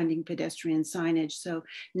wayfinding pedestrian signage. So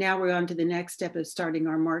now we're on to the next step of starting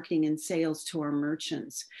our marketing and sales to our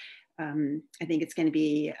merchants. I think it's going to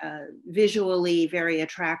be visually very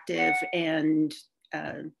attractive and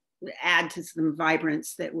add to some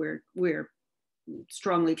vibrance that we're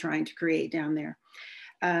strongly trying to create down there.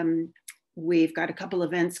 We've got a couple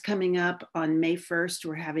events coming up on May 1st.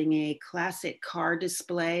 We're having a classic car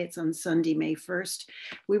display. It's on Sunday, May 1st.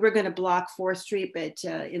 We were going to block 4th Street, but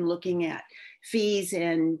in looking at fees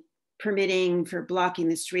and permitting for blocking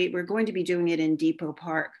the street, we're going to be doing it in Depot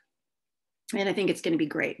Park. And I think it's going to be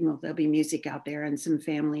great. Well, there'll be music out there and some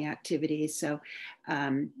family activities. So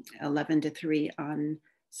 11 to 3 on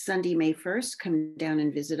Sunday, May 1st, come down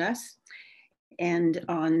and visit us. And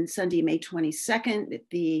on Sunday, May 22nd, at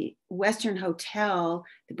the Western Hotel,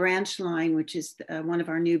 the Branch Line, which is one of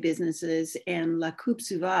our new businesses, and La Coupe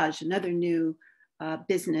Sauvage, another new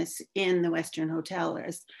business in the Western Hotel,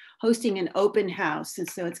 is hosting an open house. And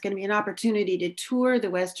so it's going to be an opportunity to tour the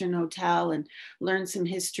Western Hotel and learn some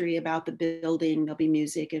history about the building. There'll be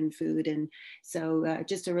music and food. And so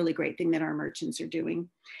just a really great thing that our merchants are doing.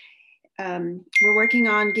 We're working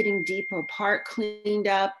on getting Depot Park cleaned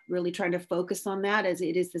up, really trying to focus on that as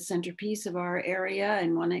it is the centerpiece of our area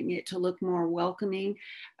and wanting it to look more welcoming.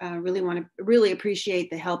 Really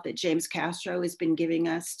appreciate the help that James Castro has been giving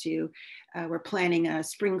us to, we're planning a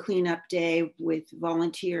spring cleanup day with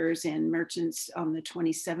volunteers and merchants on the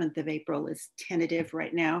 27th of April is tentative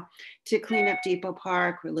right now to clean up Depot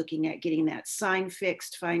Park. We're looking at getting that sign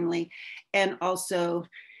fixed finally. And also,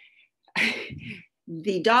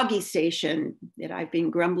 the doggy station that I've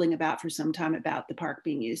been grumbling about for some time about the park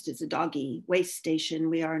being used as a doggy waste station,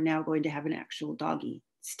 we are now going to have an actual doggy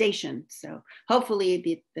station. So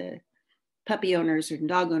hopefully the puppy owners or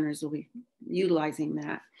dog owners will be utilizing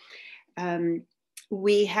that.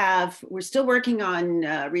 We're still working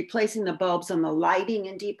on replacing the bulbs on the lighting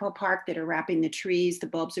in Depot Park that are wrapping the trees. The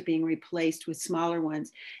bulbs are being replaced with smaller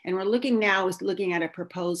ones. And we're looking at a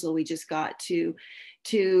proposal we just got to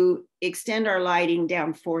extend our lighting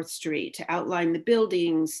down 4th Street, to outline the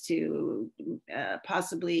buildings, to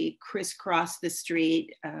possibly crisscross the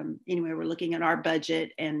street. Anyway, we're looking at our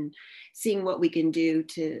budget and seeing what we can do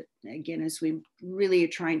to, again, as we really are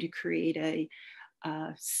trying to create a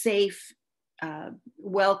safe,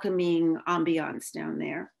 welcoming ambiance down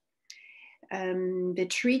there. The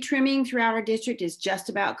tree trimming throughout our district is just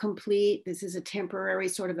about complete. This is a temporary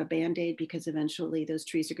sort of a Band-Aid because eventually those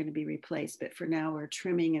trees are going to be replaced. But for now we're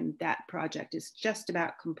trimming and that project is just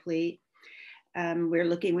about complete.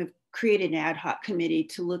 We've created an ad hoc committee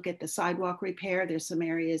to look at the sidewalk repair. There's some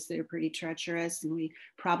areas that are pretty treacherous and we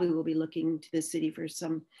probably will be looking to the city for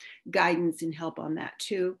some guidance and help on that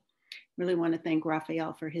too. Really want to thank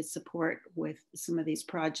Raphael for his support with some of these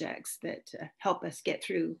projects that help us get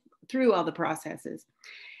through all the processes.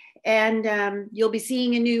 And you'll be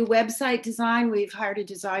seeing a new website design. We've hired a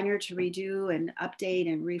designer to redo and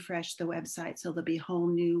update and refresh the website. So there'll be a whole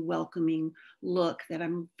new welcoming look that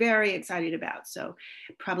I'm very excited about. So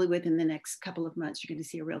probably within the next couple of months, you're going to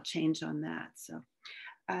see a real change on that. So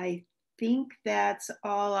I think that's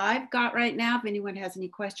all I've got right now. If anyone has any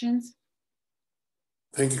questions.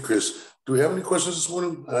 Thank you, Chris. Do we have any questions this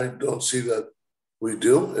morning? I don't see that we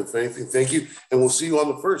do. If anything, thank you. And we'll see you on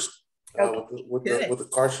the 1st with the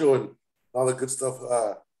car show and all the good stuff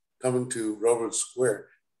coming to Railroad Square.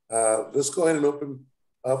 Let's go ahead and open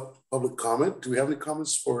up public comment. Do we have any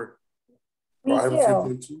comments for item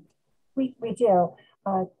 3.2? We do.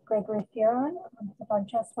 Gregory Fearon, on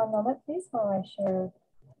just one moment, please, while I share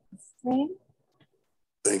the screen.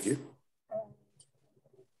 Thank you.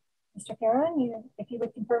 Mr. Fearon, if you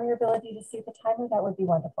would confirm your ability to see the timer, that would be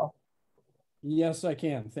wonderful. Yes, I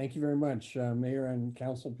can. Thank you very much, Mayor and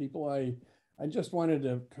council people. I just wanted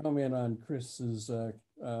to comment on Chris's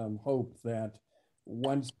hope that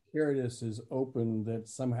once Caritas is open, that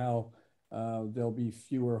somehow there'll be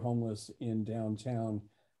fewer homeless in downtown.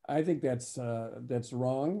 I think that's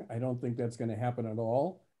wrong. I don't think that's going to happen at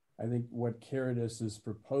all. I think what Caritas is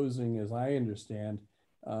proposing, as I understand,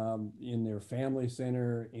 in their family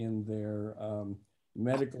center, in their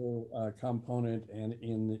medical component, and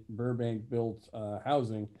in Burbank built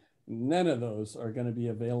housing, none of those are going to be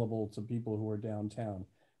available to people who are downtown.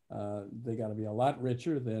 They got to be a lot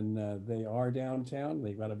richer than they are downtown.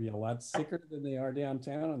 They got to be a lot sicker than they are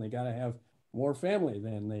downtown, and they got to have more family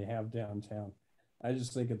than they have downtown. I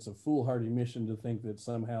just think it's a foolhardy mission to think that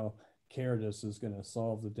somehow Caritas is going to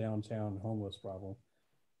solve the downtown homeless problem.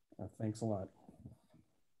 Thanks a lot.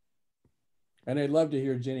 And I'd love to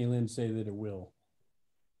hear Jenny Lynn say that it will.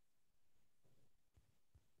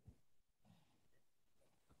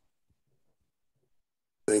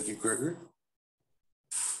 Thank you, Gregory.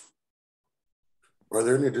 Are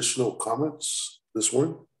there any additional comments this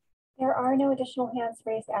morning? There are no additional hands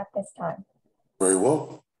raised at this time. Very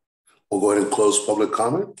well. We'll go ahead and close public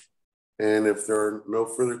comment. And if there are no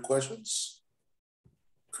further questions,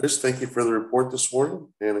 Chris, thank you for the report this morning.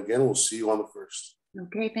 And again, we'll see you on the 1st.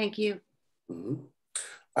 Okay, thank you. Mhm.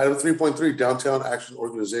 Item 3.3, Downtown Action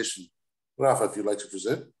Organization. Rafa, if you'd like to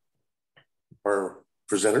present our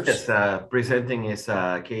presenters. Yes, presenting is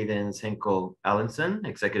Cadence Hinkle Allenson,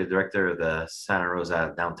 Executive Director of the Santa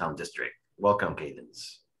Rosa Downtown District. Welcome,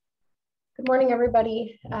 Cadence. Good morning,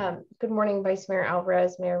 everybody. Good morning, Vice Mayor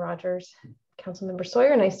Alvarez, Mayor Rogers, Councilmember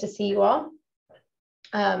Sawyer. Nice to see you all.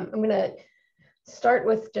 I'm going to start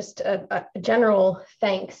with just a general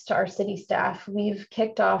thanks to our city staff. We've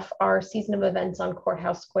kicked off our season of events on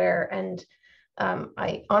Courthouse Square, and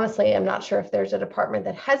I honestly am not sure if there's a department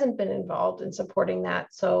that hasn't been involved in supporting that.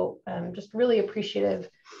 So just really appreciative,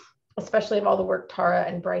 especially of all the work Tara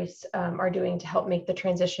and Bryce are doing to help make the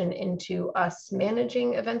transition into us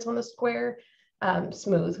managing events on the square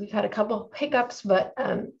smooth. We've had a couple hiccups, but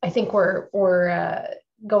I think we're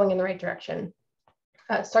going in the right direction.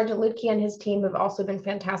 Sergeant Ludke and his team have also been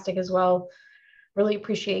fantastic as well. Really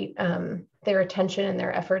appreciate their attention and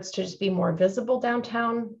their efforts to just be more visible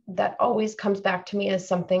downtown. That always comes back to me as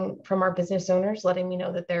something from our business owners, letting me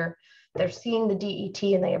know that they're seeing the DET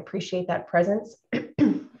and they appreciate that presence,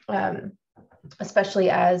 especially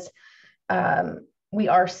as we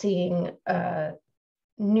are seeing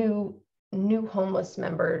new homeless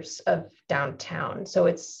members of downtown. So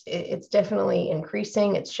it's definitely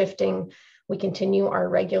increasing, it's shifting. We continue our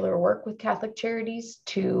regular work with Catholic Charities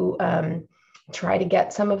to try to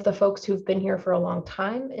get some of the folks who've been here for a long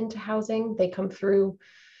time into housing. They come through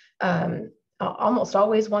almost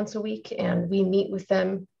always once a week, and we meet with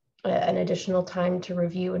them an additional time to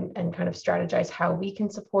review and kind of strategize how we can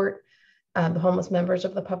support the homeless members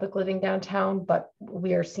of the public living downtown, but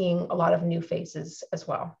we are seeing a lot of new faces as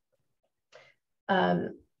well.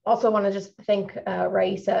 Also want to just thank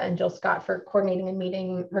Raisa and Jill Scott for coordinating a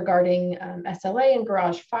meeting regarding SLA and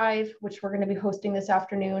Garage 5, which we're going to be hosting this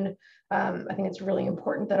afternoon. I think it's really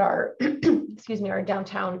important that our, excuse me, our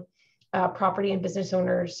downtown property and business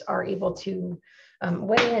owners are able to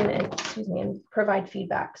weigh in and provide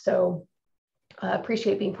feedback. So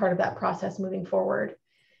appreciate being part of that process moving forward.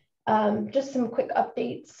 Just some quick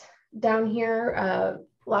updates down here.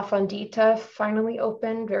 La Fondita finally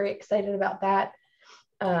opened. Very excited about that.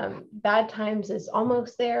 Bad Times is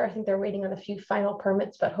almost there. I think they're waiting on a few final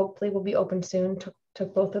permits, but hopefully will be open soon.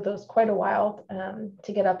 Took both of those quite a while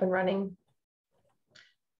to get up and running.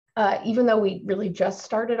 Even though we really just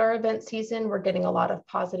started our event season, we're getting a lot of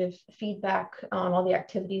positive feedback on all the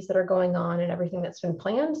activities that are going on and everything that's been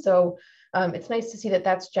planned. So it's nice to see that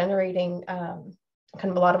that's generating kind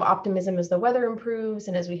of a lot of optimism as the weather improves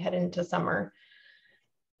and as we head into summer.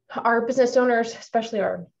 Our business owners,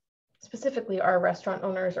 specifically our restaurant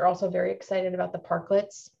owners, are also very excited about the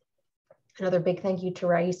parklets. Another big thank you to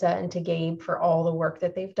Raisa and to Gabe for all the work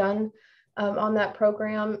that they've done on that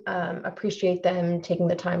program. Appreciate them taking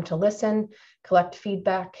the time to listen, collect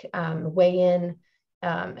feedback, weigh in,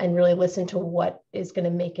 and really listen to what is going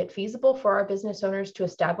to make it feasible for our business owners to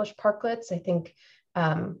establish parklets. I think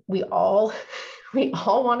we all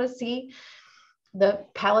want to see the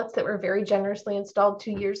pallets that were very generously installed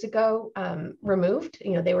 2 years ago removed.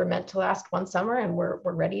 You know, they were meant to last one summer, and we're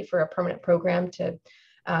ready for a permanent program to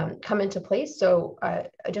come into place. So I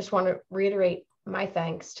just want to reiterate my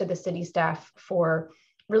thanks to the city staff for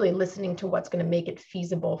really listening to what's going to make it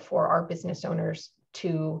feasible for our business owners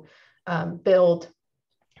to build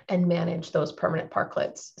and manage those permanent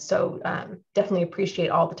parklets. So definitely appreciate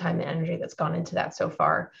all the time and energy that's gone into that so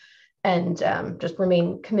far. And just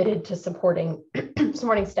remain committed to supporting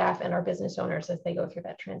staff and our business owners as they go through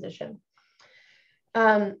that transition.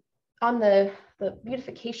 On the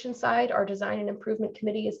beautification side, our Design and Improvement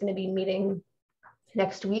Committee is going to be meeting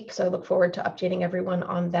next week. So I look forward to updating everyone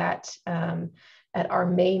on that at our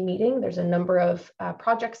May meeting. There's a number of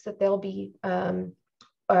projects that they'll be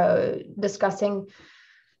discussing.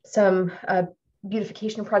 Some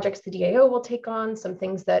beautification projects the DAO will take on, some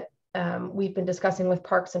things that we've been discussing with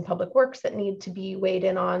Parks and Public Works that need to be weighed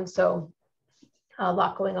in on. So a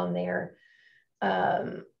lot going on there.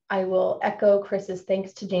 I will echo Chris's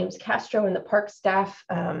thanks to James Castro and the park staff.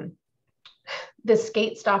 The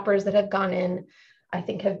skate stoppers that have gone in, I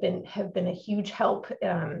think have been a huge help.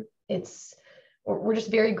 We're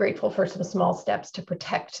just very grateful for some small steps to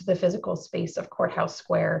protect the physical space of Courthouse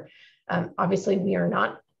Square. Obviously, we are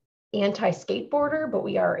not anti-skateboarder, but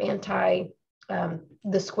we are anti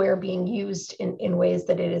the square being used in ways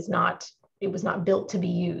that it was not built to be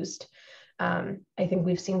used. I think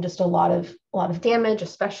we've seen just a lot of damage,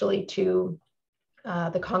 especially to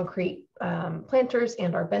the concrete planters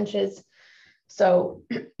and our benches. So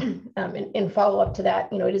in follow up to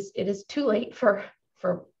that, you know, it is too late for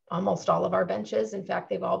almost all of our benches. In fact,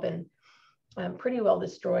 they've all been pretty well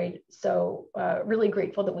destroyed. So really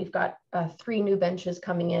grateful that we've got 3 new benches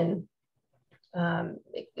coming in.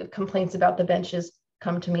 Complaints about the benches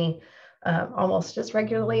come to me almost as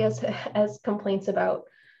regularly as complaints about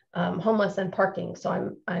homeless and parking.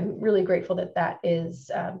 So I'm really grateful that that is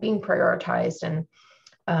being prioritized and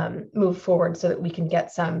moved forward so that we can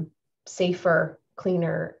get some safer,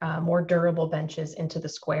 cleaner, more durable benches into the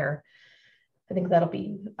square. I think that'll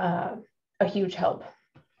be a huge help.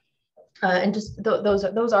 And just those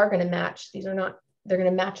are going to match. These are not. They're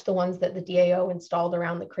going to match the ones that the DAO installed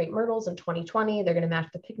around the crepe myrtles in 2020. They're going to match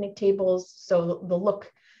the picnic tables. So the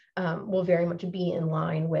look will very much be in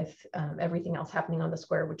line with everything else happening on the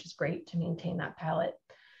square, which is great to maintain that palette.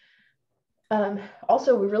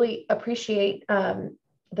 Also, we really appreciate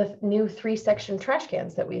the new 3-section trash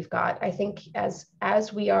cans that we've got. I think as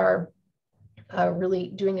we are really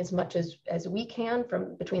doing as much as we can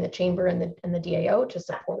from between the chamber and the DAO to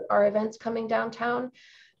support our events coming downtown.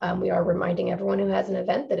 We are reminding everyone who has an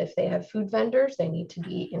event that if they have food vendors, they need to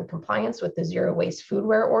be in compliance with the zero waste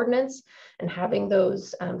foodware ordinance, and having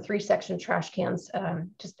those 3-section trash cans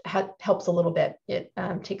just helps a little bit. It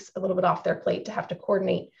takes a little bit off their plate to have to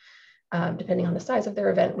coordinate depending on the size of their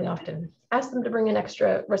event. We often ask them to bring in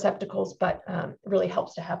extra receptacles, but it really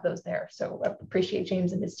helps to have those there. So I appreciate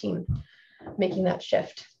James and his team making that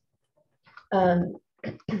shift.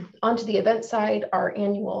 Onto the event side, our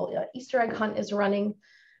annual Easter egg hunt is running.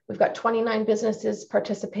 We've got 29 businesses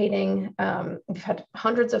participating. We've had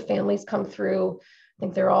hundreds of families come through. I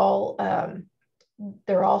think they're all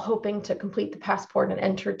hoping to complete the passport and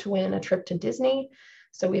enter to win a trip to Disney.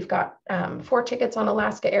 So we've got 4 tickets on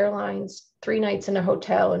Alaska Airlines, 3 nights in a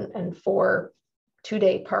hotel, and 4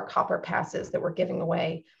 2-day park hopper passes that we're giving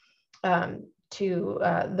away to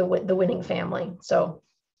the winning family. So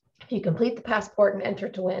if you complete the passport and enter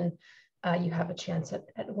to win, you have a chance at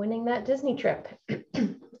winning that Disney trip.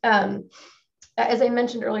 As I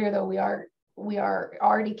mentioned earlier, though, we are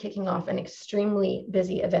already kicking off an extremely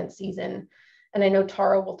busy event season. And I know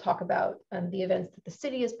Tara will talk about the events that the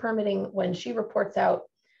city is permitting when she reports out,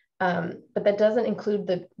 but that doesn't include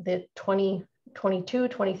the 2022,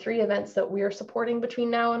 23 events that we are supporting between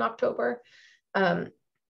now and October. I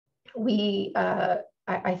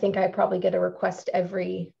think I probably get a request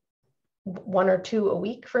every 1 or 2 a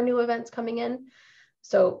week for new events coming in.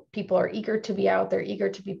 So people are eager to be out, they're eager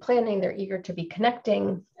to be planning, they're eager to be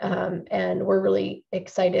connecting. And we're really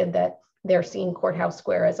excited that they're seeing Courthouse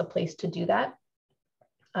Square as a place to do that.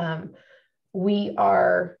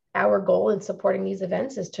 Our goal in supporting these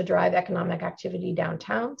events is to drive economic activity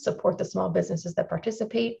downtown, support the small businesses that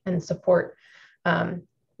participate, and support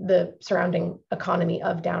the surrounding economy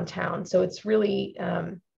of downtown. So it's really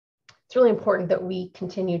important that we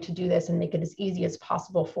continue to do this and make it as easy as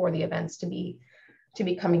possible for the events to be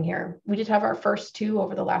coming here. We did have our first 2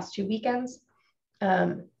 over the last 2 weekends.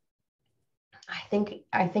 I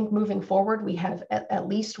think moving forward, we have at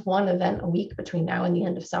least 1 event a week between now and the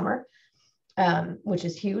end of summer, which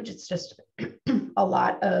is huge. It's just a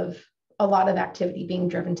lot of activity being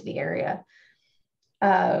driven to the area.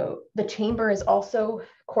 The chamber is also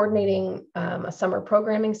coordinating a summer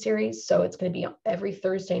programming series. So it's going to be every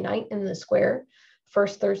Thursday night in the square.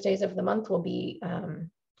 First Thursdays of the month will be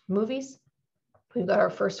movies. We've got our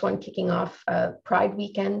first one kicking off Pride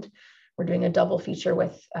Weekend. We're doing a double feature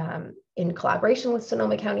in collaboration with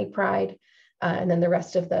Sonoma County Pride. And then the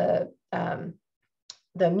rest of the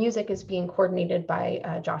music is being coordinated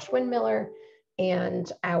by Josh Windmiller,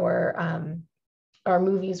 and our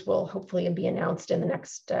movies will hopefully be announced in the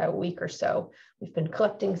next week or so. We've been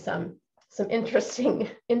collecting some interesting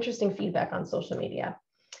feedback on social media.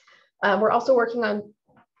 We're also working on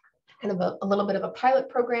kind of a little bit of a pilot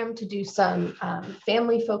program to do some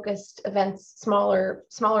family-focused events, smaller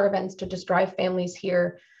events to just drive families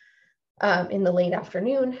here in the late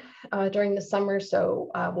afternoon during the summer. So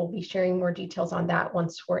we'll be sharing more details on that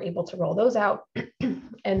once we're able to roll those out.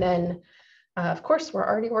 And then, of course, we're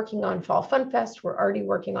already working on Fall Fun Fest. We're already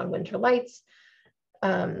working on Winter Lights.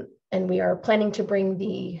 And we are planning to bring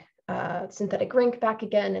the synthetic rink back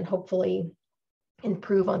again and hopefully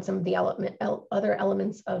improve on some of the other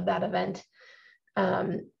elements of that event.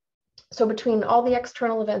 So between all the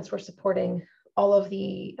external events we're supporting, all of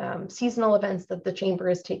the seasonal events that the chamber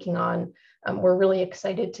is taking on, we're really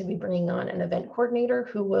excited to be bringing on an event coordinator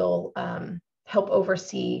who will help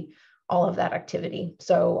oversee all of that activity.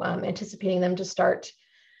 So anticipating them to start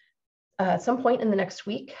at some point in the next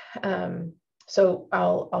week. So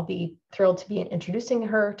I'll be thrilled to be introducing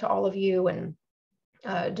her to all of you, and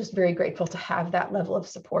just very grateful to have that level of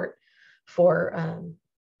support for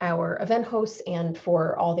our event hosts and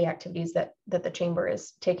for all the activities that the chamber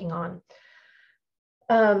is taking on.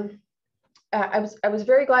 I was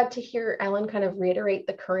very glad to hear Ellen kind of reiterate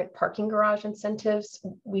the current parking garage incentives.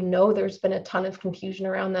 We know there's been a ton of confusion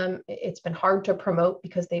around them. It's been hard to promote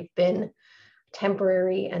because they've been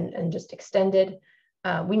temporary and just extended.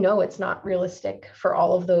 We know it's not realistic for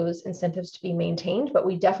all of those incentives to be maintained, but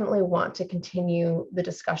we definitely want to continue the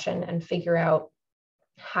discussion and figure out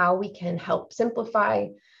how we can help simplify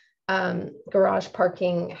garage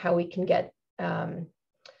parking, how we can get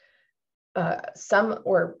some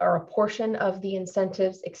or a portion of the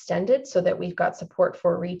incentives extended so that we've got support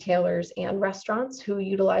for retailers and restaurants who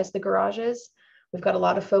utilize the garages. We've got a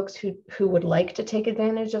lot of folks who would like to take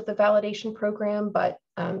advantage of the validation program, but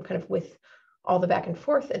kind of with all the back and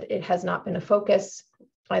forth, it has not been a focus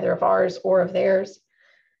either of ours or of theirs.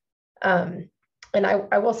 And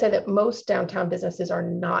I will say that most downtown businesses are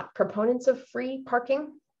not proponents of free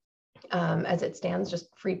parking as it stands, just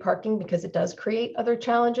free parking, because it does create other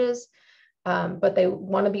challenges. But they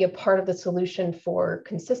want to be a part of the solution for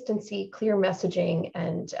consistency, clear messaging,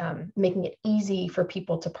 and making it easy for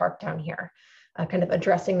people to park down here. Kind of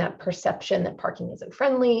addressing that perception that parking isn't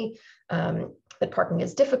friendly, that parking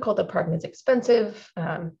is difficult, that parking is expensive.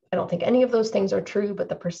 I don't think any of those things are true, but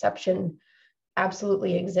the perception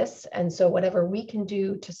absolutely exists. And so whatever we can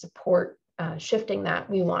do to support shifting that,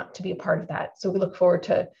 we want to be a part of that. So we look forward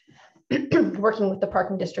to working with the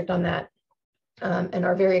parking district on that, and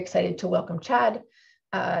are very excited to welcome Chad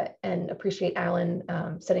and appreciate Alan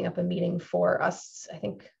setting up a meeting for us, I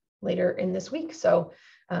think, later in this week. So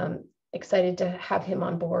excited to have him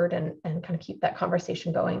on board and kind of keep that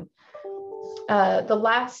conversation going. The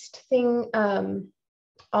last thing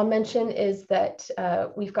I'll mention is that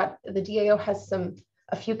we've got, the DAO has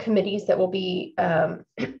a few committees that will be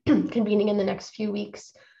convening in the next few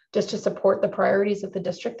weeks just to support the priorities of the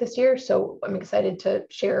district this year. So I'm excited to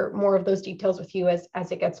share more of those details with you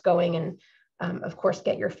as it gets going, and of course,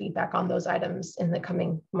 get your feedback on those items in the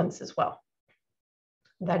coming months as well.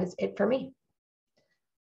 That is it for me.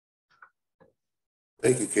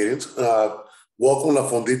 Thank you, Cadence. Welcome, La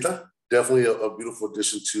Fondita. Definitely a beautiful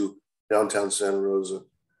addition to downtown Santa Rosa.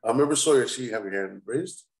 Member Sawyer, I see you have your hand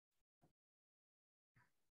raised.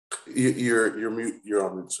 You're mute. You're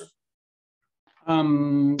on mute, sir.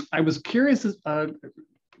 I was curious,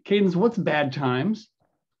 Cadence, what's Bad Times?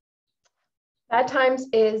 Bad Times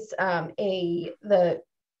is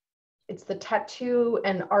it's the tattoo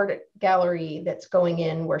and art gallery that's going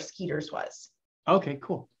in where Skeeter's was. Okay,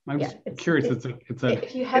 cool. I'm just curious.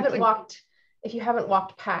 If you haven't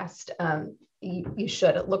walked past, you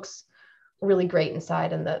should. It looks really great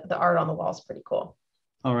inside, and the art on the wall is pretty cool.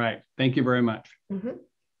 All right, thank you very much. Mm-hmm.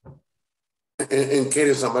 And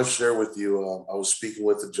Cadence, I must share with you, I was speaking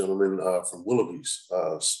with a gentleman from Willoughby's,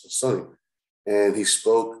 Sonny, and he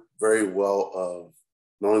spoke very well of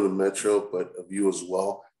not only the Metro, but of you as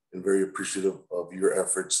well, and very appreciative of your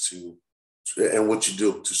efforts and what you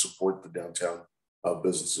do to support the downtown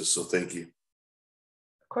businesses. So thank you.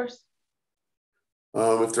 Of course.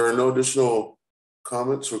 If there are no additional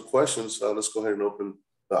comments or questions, let's go ahead and open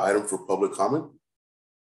the item for public comment.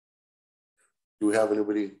 Do we have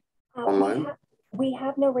anybody online? We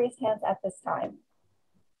have no raised hands at this time.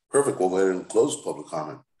 Perfect. We'll go ahead and close public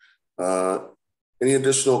comment. Any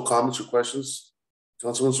additional comments or questions,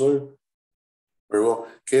 Councilman Sawyer? Very well.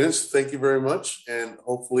 Cadence, thank you very much. And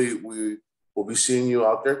hopefully we will be seeing you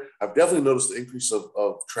out there. I've definitely noticed the increase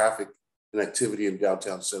of traffic and activity in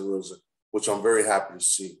downtown Santa Rosa, which I'm very happy to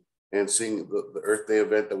see. And seeing the Earth Day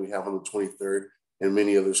event that we have on the 23rd and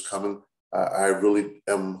many others coming, I really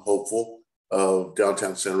am hopeful of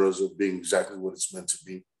downtown Santa Rosa being exactly what it's meant to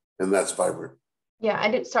be, and that's vibrant. Yeah, I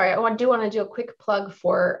do want to do a quick plug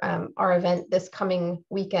for our event this coming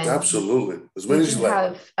weekend. Absolutely, as many as you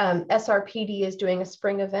like. SRPD is doing a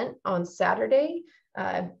spring event on Saturday.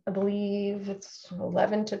 I believe it's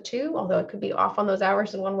 11 to 2, although it could be off on those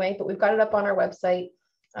hours in one way, but we've got it up on our website.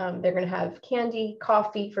 They're going to have candy,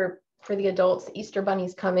 coffee for the adults, the Easter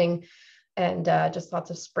Bunny's coming, and just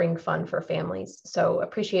lots of spring fun for families. So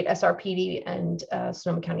appreciate SRPD and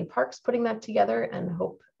Sonoma County Parks putting that together, and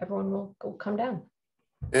hope everyone will go come down.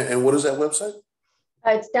 And what is that website?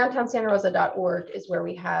 It's downtownsantarosa.org is where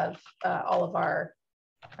we have all of our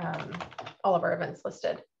events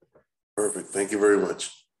listed. Perfect. Thank you very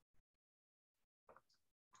much.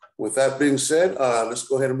 With that being said, let's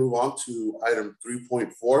go ahead and move on to item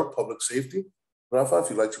 3.4, public safety. Rafa, if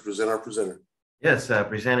you'd like to present our presenter. Yes,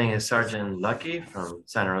 presenting is Sergeant Lucky from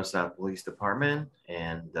Santa Rosa Police Department,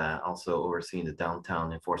 and also overseeing the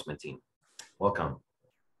downtown enforcement team. Welcome,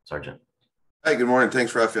 Sergeant. Hi, good morning.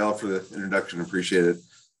 Thanks, Raphael, for the introduction. Appreciate it.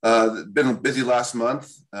 Been busy last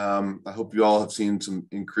month. I hope you all have seen some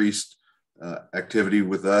increased activity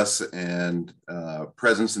with us and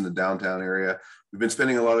presence in the downtown area. We've been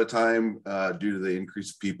spending a lot of time due to the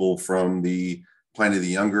increase of people from the Planet of the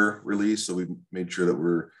Younger release. So we've made sure that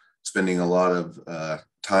we're spending a lot of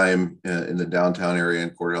time in the downtown area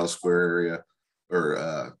and Courthouse Square area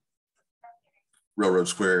or Railroad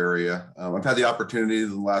Square area. I've had the opportunity in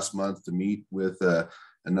the last month to meet with a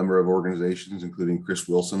number of organizations, including Chris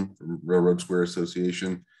Wilson from Railroad Square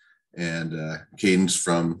Association and Cadence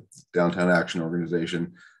from Downtown Action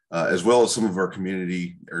Organization, as well as some of our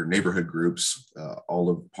community or neighborhood groups,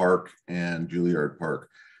 Olive Park and Juilliard Park.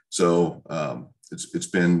 So it's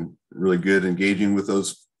been really good engaging with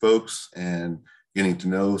those folks and getting to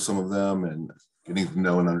know some of them and getting to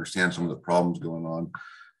know and understand some of the problems going on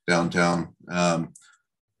downtown.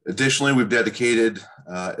 Additionally, we've dedicated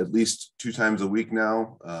at least 2 times a week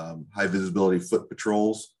now, high visibility foot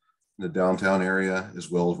patrols in the downtown area, as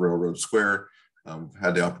well as Railroad Square. We've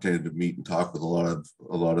had the opportunity to meet and talk with a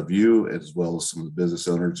lot of you, as well as some of the business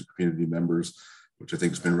owners and community members, which I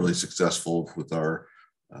think has been really successful with our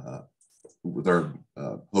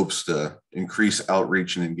hopes to increase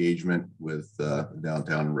outreach and engagement with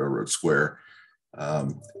downtown and Railroad Square.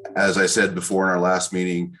 As I said before in our last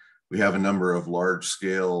meeting, we have a number of large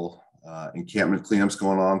scale encampment cleanups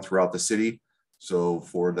going on throughout the city. So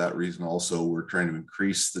for that reason also, we're trying to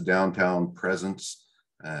increase the downtown presence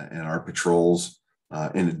and our patrols.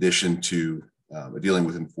 In addition to dealing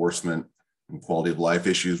with enforcement and quality of life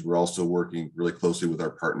issues, we're also working really closely with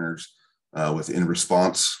our partners with In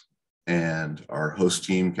Response and our host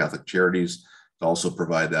team, Catholic Charities, to also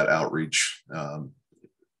provide that outreach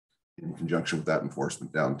in conjunction with that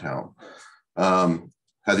enforcement downtown.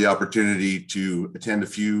 Had the opportunity to attend a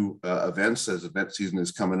few events as event season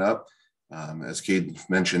is coming up. As Kate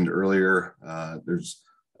mentioned earlier, there's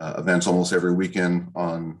events almost every weekend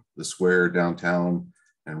on the square downtown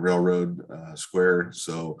and Railroad Square.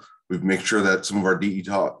 So we've made sure that some of our DET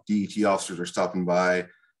officers are stopping by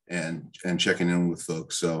and checking in with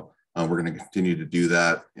folks. So we're going to continue to do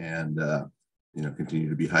that and continue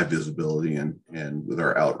to be high visibility and with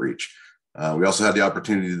our outreach. We also had the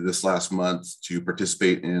opportunity this last month to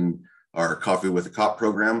participate in our Coffee with a Cop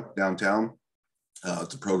program downtown.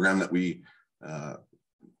 It's a program that we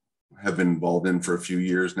have been involved in for a few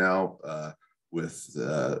years now. With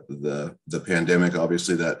the pandemic,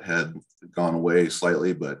 obviously that had gone away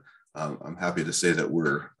slightly, but I'm happy to say that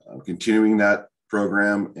we're continuing that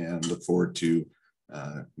program and look forward to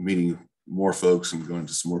meeting more folks and going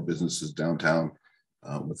to some more businesses downtown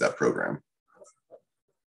with that program.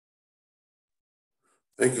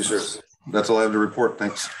 Thank you, sir. That's all I have to report.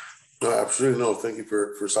 Thanks. No, absolutely. No, thank you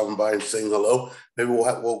for stopping by and saying hello. Maybe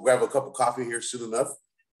we'll grab a cup of coffee here soon enough.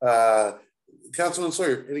 Councilman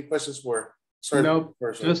Sawyer, any questions for? Sorry, no,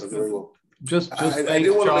 just I thanks,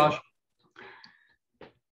 Josh.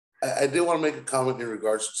 I did want to make a comment in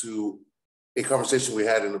regards to a conversation we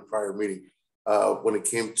had in a prior meeting when it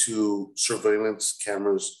came to surveillance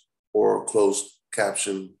cameras or closed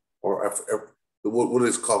caption or what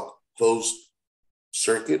is called closed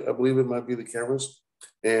circuit, I believe it might be the cameras.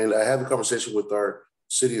 And I had a conversation with our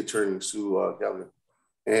city attorney, Sue Gallagher.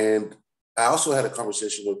 And I also had a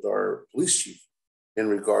conversation with our police chief in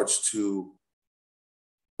regards to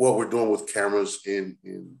what we're doing with cameras in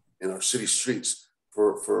our city streets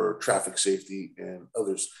for traffic safety and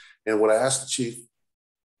others. And what I asked the chief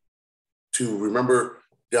to remember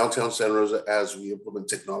downtown Santa Rosa as we implement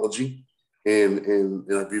technology in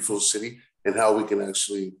our beautiful city and how we can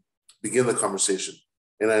actually begin the conversation.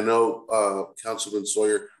 And I know, Councilman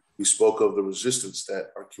Sawyer, we spoke of the resistance that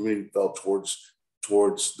our community felt towards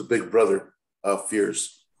the big brother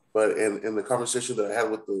fears. But in the conversation that I had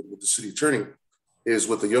with the city attorney is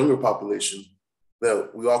with the younger population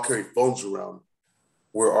that we all carry phones around,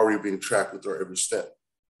 we're already being tracked with our every step.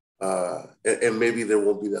 And maybe there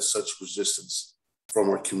won't be that such resistance from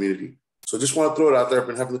our community. So just want to throw it out there. I've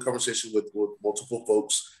been having the conversation with multiple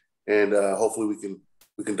folks, and hopefully we can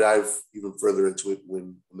dive even further into it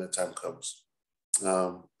when that time comes.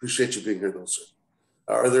 Appreciate you being here though, sir.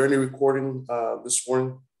 Are there any recording this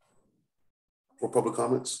morning for public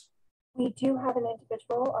comments? We do have an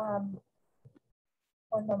individual.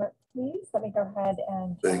 One moment, please. Let me go ahead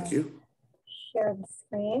and thank you. Share the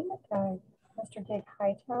screen. Mr. Dick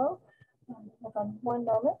Hightow. Hold on one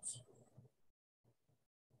moment.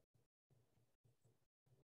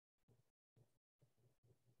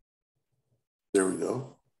 There we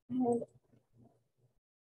go. And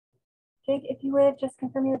Jake, if you would just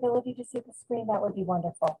confirm your ability to see the screen, that would be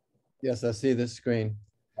wonderful. Yes, I see the screen.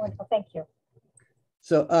 Wonderful, thank you.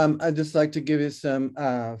 So I'd just like to give you some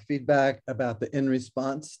feedback about the In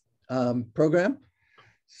Response program.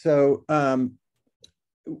 So I'm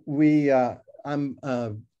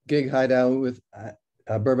Gig Hideout with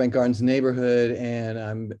Burbank Gardens neighborhood, and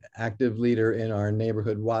I'm active leader in our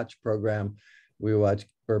neighborhood watch program. We watch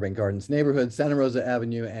Burbank Gardens neighborhood, Santa Rosa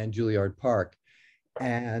Avenue, and Juilliard Park.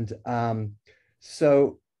 And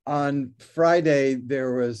so on Friday,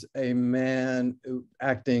 there was a man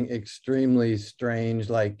acting extremely strange,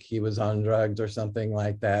 like he was on drugs or something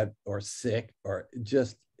like that, or sick, or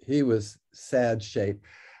just, he was sad shape.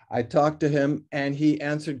 I talked to him and he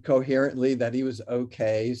answered coherently that he was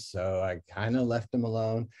okay. So I kind of left him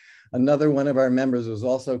alone. Another one of our members was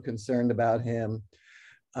also concerned about him.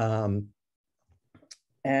 So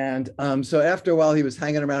after a while, he was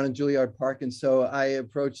hanging around in Juilliard Park. And so I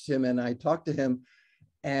approached him and I talked to him,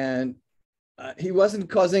 and he wasn't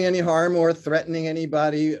causing any harm or threatening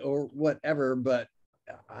anybody or whatever, but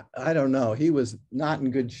I don't know. He was not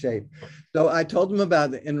in good shape. So I told him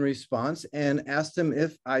about the in response and asked him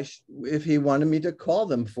if he wanted me to call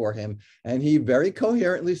them for him. And he very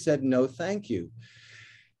coherently said, no, thank you.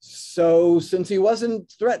 So since he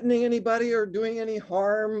wasn't threatening anybody or doing any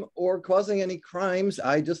harm or causing any crimes,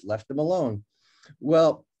 I just left him alone.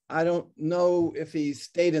 Well, I don't know if he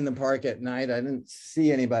stayed in the park at night. I didn't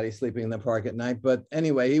see anybody sleeping in the park at night, but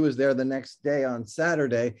anyway, he was there the next day on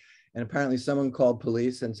Saturday, and apparently someone called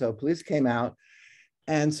police. And so police came out.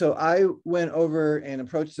 And so I went over and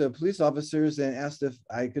approached the police officers and asked if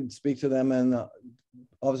I could speak to them. And the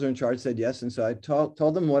officer in charge said yes. And so I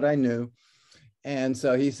told them what I knew. And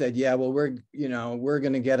so he said, yeah, well, we're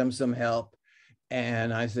going to get him some help.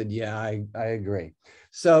 And I said, yeah, I agree.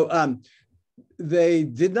 So they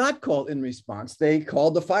did not call in response. They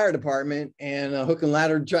called the fire department, and a hook and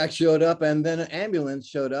ladder truck showed up, and then an ambulance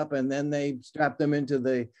showed up, and then they strapped them into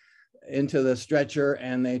the stretcher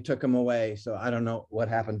and they took him away. So I don't know what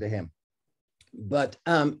happened to him, but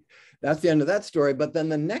that's the end of that story. But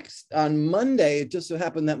then on Monday, it just so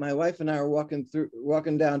happened that my wife and I were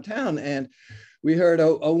walking downtown, and we heard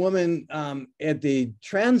a woman at the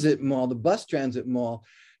transit mall, the bus transit mall,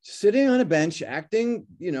 sitting on a bench, acting,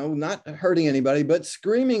 not hurting anybody, but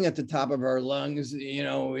screaming at the top of her lungs,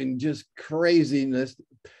 in just craziness.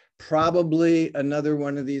 Probably another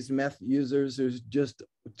one of these meth users who's just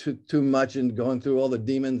too much and going through all the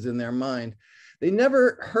demons in their mind. They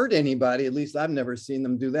never hurt anybody, at least I've never seen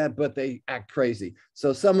them do that, but they act crazy.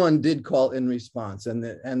 So someone did call in response, and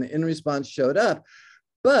the in response showed up,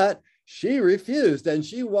 but she refused, and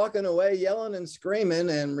she walking away yelling and screaming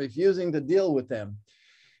and refusing to deal with them.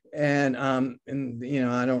 And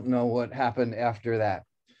I don't know what happened after that.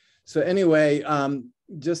 So anyway,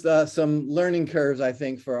 just some learning curves, I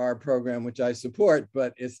think, for our program, which I support,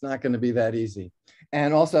 but it's not going to be that easy.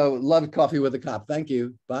 And also, love Coffee with a Cop. Thank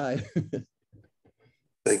you. Bye.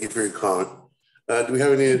 Thank you for your comment. Do we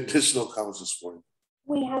have any additional comments this morning?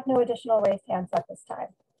 We have no additional raised hands at this time.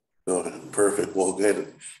 No, perfect. We'll go ahead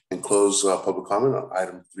and close public comment on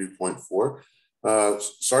item 3.4.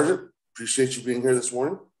 Sergeant, appreciate you being here this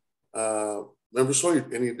morning. Member Sawyer,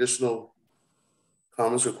 any additional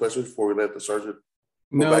comments or questions before we let the sergeant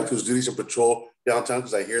go back to his duties and patrol downtown?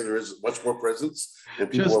 Because I hear there is much more presence and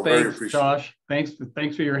people are very appreciative. Josh,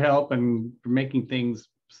 thanks for your help and for making things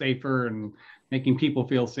safer and making people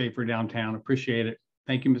feel safer downtown. Appreciate it.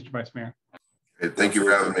 Thank you, Mr. Vice Mayor. Hey, thank you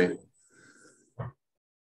for having me.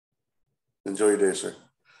 Enjoy your day, sir.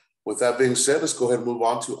 With that being said, let's go ahead and move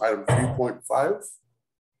on to item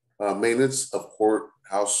 3.5, maintenance of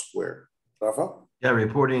Courthouse Square. Rafa? Yeah,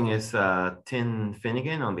 reporting is Tim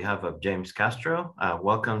Finnegan on behalf of James Castro.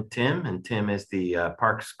 Welcome, Tim. And Tim is the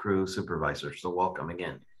Parks Crew Supervisor. So welcome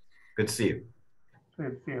again. Good to see you.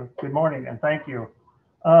 Good to see you. Good morning, and thank you.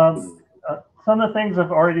 Some of the things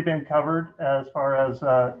have already been covered as far as,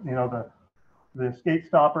 the skate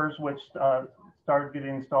stoppers, which started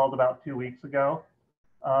getting installed about 2 weeks ago.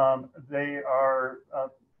 They are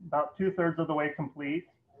about 2/3 of the way complete.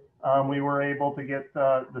 We were able to get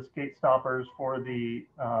the skate stoppers for the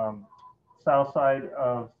south side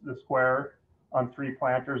of the square on 3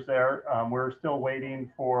 planters there. We're still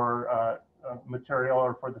waiting for material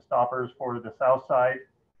or for the stoppers for the south side.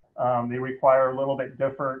 They require a little bit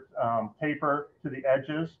different taper to the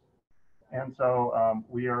edges. And so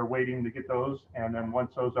we are waiting to get those. And then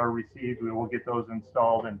once those are received, we will get those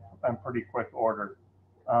installed in pretty quick order.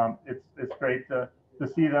 It's great to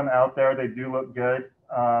see them out there. They do look good.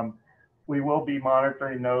 We will be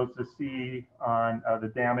monitoring those to see on the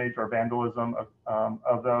damage or vandalism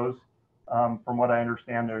of those. From what I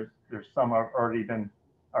understand, there's some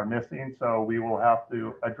are missing. So we will have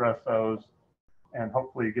to address those and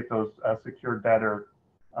hopefully get those secured better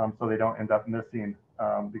so they don't end up missing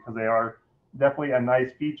because they are definitely a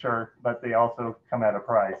nice feature, but they also come at a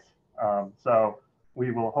price. So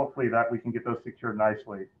we will hopefully that we can get those secured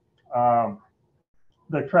nicely.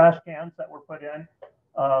 The trash cans that were put in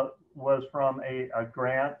was from a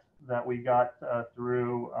grant that we got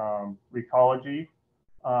through Recology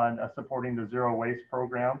on supporting the zero waste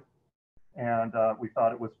program. And we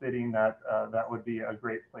thought it was fitting that that would be a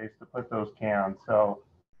great place to put those cans. So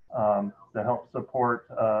to help support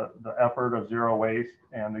the effort of zero waste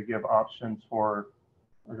and to give options for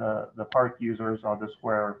the park users on the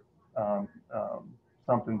square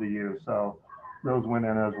something to use. So those went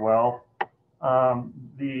in as well.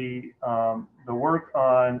 The work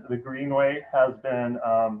on the Greenway has been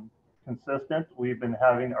consistent. We've been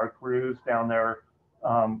having our crews down there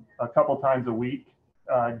a couple times a week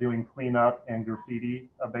doing cleanup and graffiti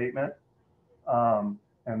abatement.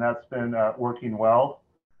 And that's been working well.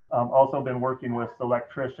 Also been working with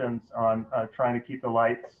electricians on trying to keep the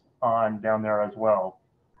lights on down there as well.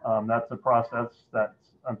 That's a process that's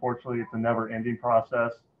unfortunately it's a never-ending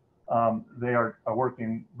process. They are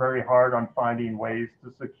working very hard on finding ways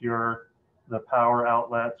to secure the power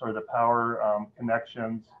outlets or the power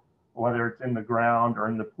connections, whether it's in the ground or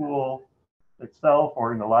in the pool itself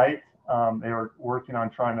or in the light. They are working on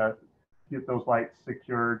trying to get those lights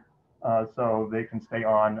secured so they can stay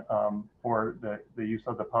on for the use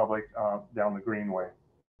of the public down the Greenway.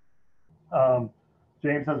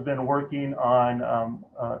 James has been working on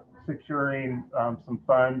securing some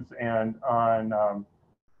funds and on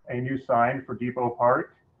a new sign for Depot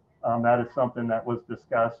Park. That is something that was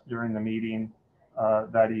discussed during the meeting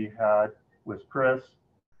that he had with Chris.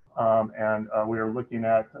 And we are looking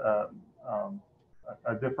at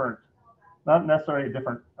a different, not necessarily a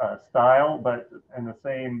different style, but in the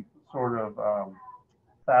same sort of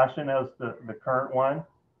fashion as the current one.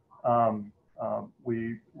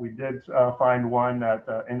 We did find one that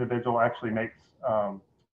the individual actually makes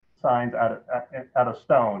signs out of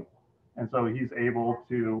stone. And so he's able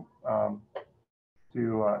to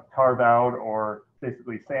carve out or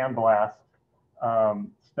basically sandblast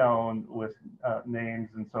stone with names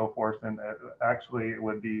and so forth. And actually it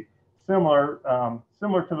would be similar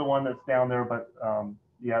to the one that's down there, but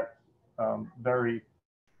yet very,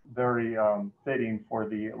 very fitting for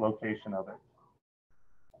the location of it.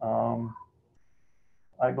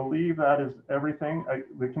 I believe that is everything.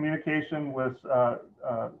 The communication with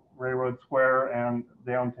Railroad Square and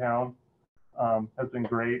downtown has been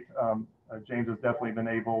great. James has definitely been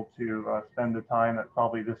able to spend the time that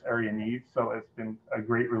probably this area needs. So it's been a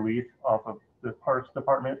great relief off of the Parks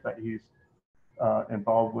Department that he's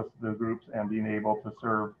involved with the groups and being able to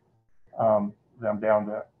serve them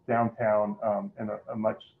downtown in a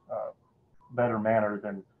much better manner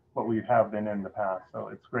than what we have been in the past. So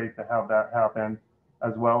it's great to have that happen,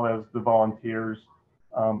 as well as the volunteers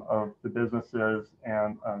of the businesses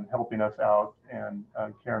and helping us out and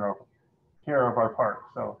care of our park.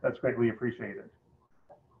 So that's greatly appreciated.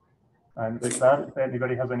 And with that, if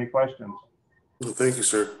anybody has any questions. Well, thank you,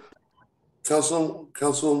 sir.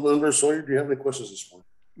 Councilmember Sawyer, do you have any questions this morning?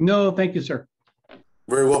 No, thank you, sir.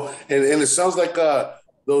 Very well. And it sounds like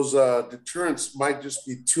those deterrents might just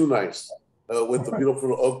be too nice with the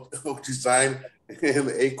beautiful oak design and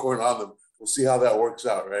the acorn on them. We'll see how that works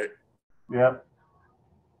out, right? Yeah.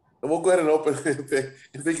 And we'll go ahead and open.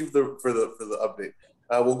 Thank you for the update.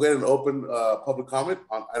 We'll go ahead and open public comment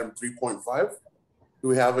on item 3.5. Do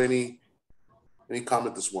we have any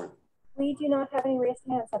comment this morning? We do not have any raised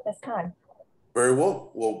hands at this time. Very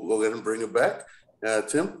well. We'll go ahead and bring it back.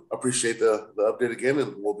 Tim, appreciate the update again,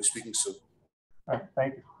 and we'll be speaking soon. All right,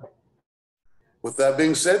 thank you. With that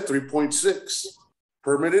being said, 3.6,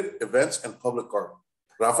 permitted events and public art.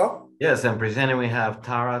 Rafa? Yes, and presenting we have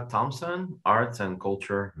Tara Thompson, Arts and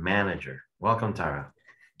Culture Manager. Welcome, Tara.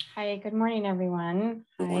 Hi, good morning, everyone.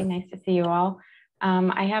 Hi, nice to see you all.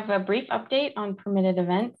 I have a brief update on permitted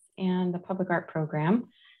events and the public art program.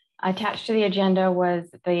 Attached to the agenda was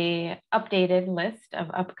the updated list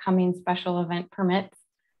of upcoming special event permits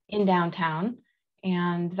in downtown.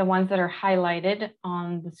 And the ones that are highlighted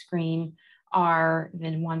on the screen are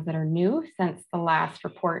the ones that are new since the last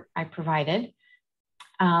report I provided.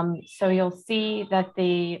 So you'll see that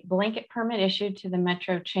the blanket permit issued to the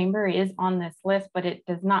Metro Chamber is on this list, but it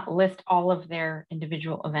does not list all of their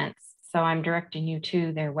individual events. So I'm directing you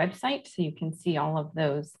to their website so you can see all of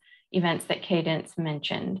those events that Cadence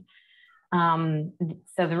mentioned.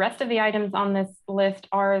 So the rest of the items on this list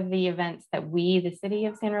are the events that we, the city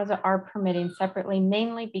of Santa Rosa, are permitting separately,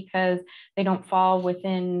 mainly because they don't fall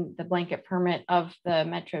within the blanket permit of the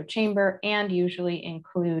Metro Chamber and usually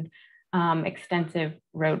include extensive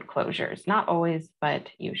road closures, not always, but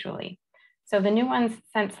usually. So the new ones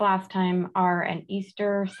since last time are an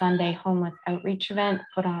Easter Sunday homeless outreach event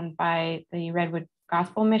put on by the Redwood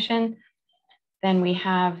Gospel Mission. Then we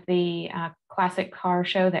have the classic car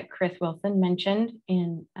show that Chris Wilson mentioned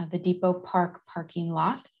in the Depot Park parking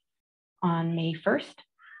lot on May 1st.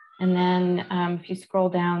 And then if you scroll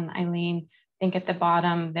down, Eileen, I think at the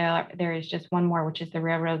bottom there is just one more, which is the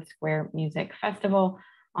Railroad Square Music Festival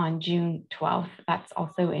on June 12th. That's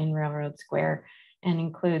also in Railroad Square and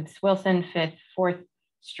includes Wilson, 5th, 4th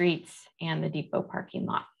Streets, and the Depot parking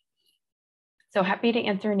lot. So happy to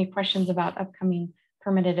answer any questions about upcoming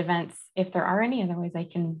permitted events if there are any. Otherwise, I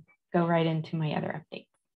can go right into my other updates.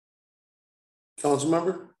 Council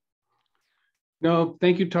member? No,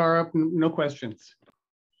 thank you, Tara. No questions.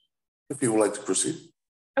 If you would like to proceed.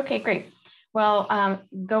 Okay, great. Well,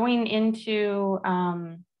 going into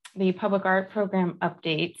the public art program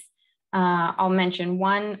updates, I'll mention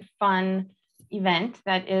one fun event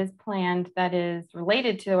that is planned that is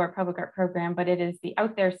related to our public art program, but it is the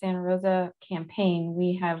Out There Santa Rosa campaign.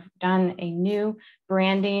 We have done a new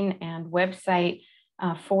branding and website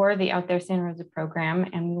for the Out There Santa Rosa program,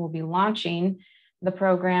 and we will be launching the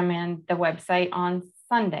program and the website on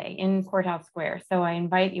Sunday in Courthouse Square. So I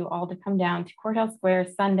invite you all to come down to Courthouse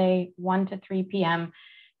Square Sunday, 1 to 3 p.m.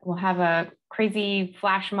 We'll have a crazy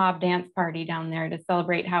flash mob dance party down there to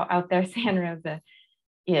celebrate how Out There Santa Rosa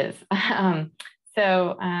is.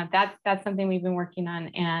 So that's something we've been working on,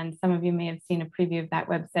 and some of you may have seen a preview of that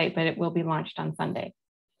website, but it will be launched on Sunday.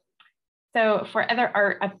 So for other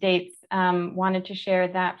art updates, wanted to share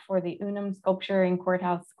that for the Unum sculpture in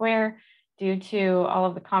Courthouse Square, due to all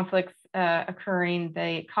of the conflicts occurring,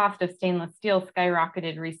 the cost of stainless steel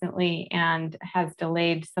skyrocketed recently and has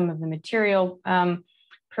delayed some of the material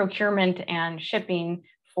procurement and shipping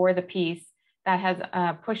for the piece. That has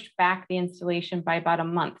pushed back the installation by about a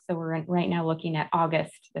month. So we're right now looking at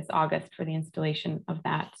this August for the installation of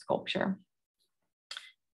that sculpture.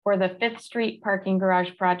 For the 5th Street parking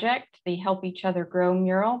garage project, the Help Each Other Grow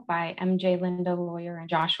mural by MJ Linda Lawyer and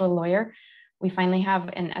Joshua Lawyer, we finally have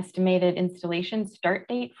an estimated installation start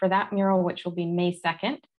date for that mural, which will be May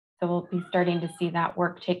 2nd. So we'll be starting to see that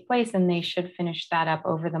work take place, and they should finish that up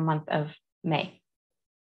over the month of May.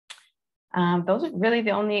 Those are really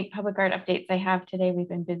the only public art updates I have today. We've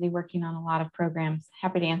been busy working on a lot of programs.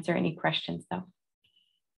 Happy to answer any questions though.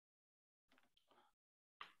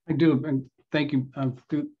 I do, and thank you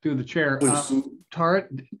through the chair. Tara,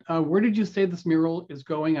 where did you say this mural is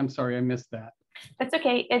going? I'm sorry, I missed that. That's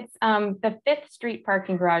okay. It's the 5th Street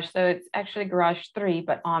parking garage. So it's actually garage 3,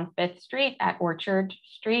 but on 5th Street at Orchard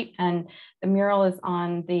Street. And the mural is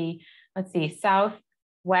on the, let's see,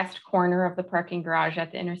 southwest corner of the parking garage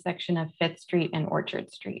at the intersection of 5th Street and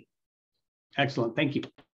Orchard Street. Excellent. Thank you.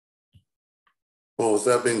 Well, with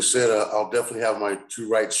that being said, I'll definitely have my 2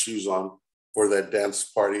 right shoes on for that dance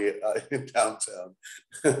party in downtown.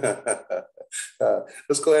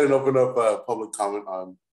 Let's go ahead and open up public comment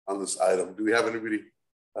on this item. Do we have anybody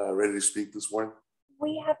ready to speak this morning?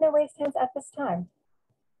 We have no raised hands at this time.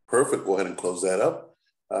 Perfect. Go ahead and close that up.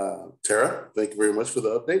 Tara, thank you very much for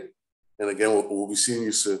the update. And again, we'll be seeing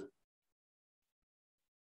you soon.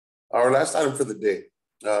 Our last item for the day,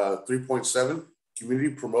 3.7, community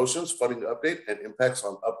promotions, funding update, and impacts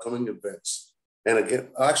on upcoming events. And again,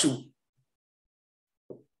 actually,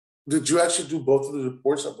 did you actually do both of the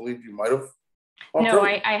reports? I believe you might have. Oh, no,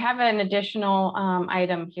 I have an additional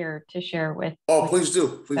item here to share with. Oh, please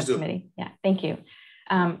do. Please do. Yeah, thank you.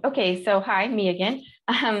 Okay, so hi, me again.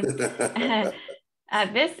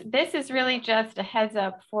 This is really just a heads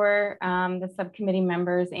up for the subcommittee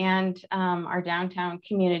members and our downtown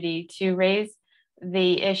community to raise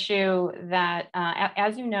the issue that,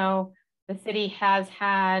 as you know, the city has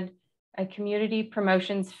had a community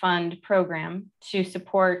promotions fund program to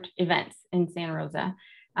support events in Santa Rosa.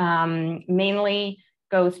 Mainly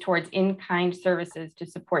goes towards in-kind services to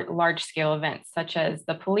support large-scale events, such as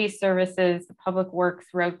the police services, the public works,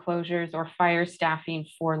 road closures, or fire staffing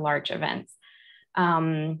for large events.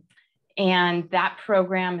 And that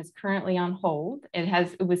program is currently on hold.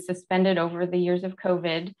 It was suspended over the years of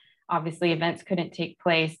COVID. Obviously, events couldn't take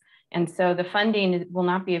place. And so the funding will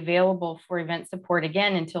not be available for event support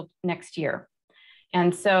again until next year.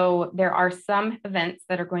 And so there are some events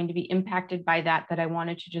that are going to be impacted by that I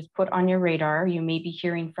wanted to just put on your radar. You may be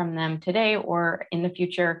hearing from them today or in the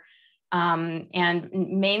future. And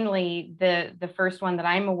mainly the first one that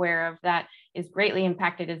I'm aware of that is greatly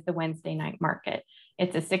impacted is the Wednesday night market.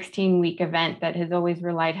 It's a 16-week event that has always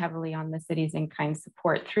relied heavily on the city's in-kind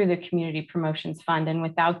support through the Community Promotions Fund. And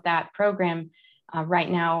without that program, Right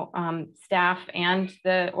now, staff and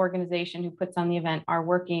the organization who puts on the event are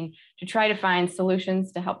working to try to find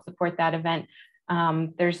solutions to help support that event.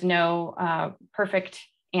 There's no perfect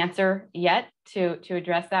answer yet to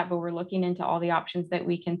address that, but we're looking into all the options that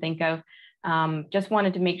we can think of. Just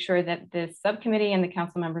wanted to make sure that the subcommittee and the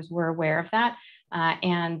council members were aware of that.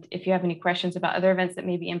 And if you have any questions about other events that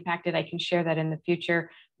may be impacted, I can share that in the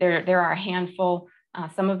future. There are a handful.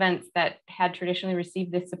 Some events that had traditionally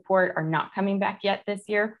received this support are not coming back yet this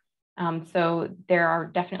year. So there are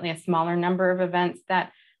definitely a smaller number of events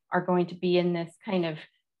that are going to be in this kind of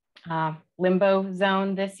limbo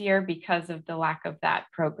zone this year because of the lack of that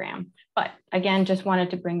program. But again, just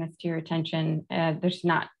wanted to bring this to your attention. There's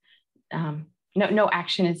not, no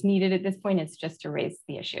action is needed at this point. It's just to raise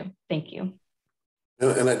the issue. Thank you.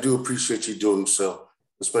 And I do appreciate you doing so,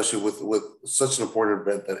 especially with such an important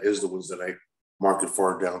event that is the Wednesday night market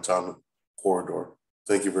for our downtown corridor.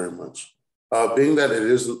 Thank you very much. Being that it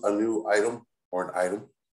is a new item or an item,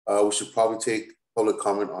 we should probably take public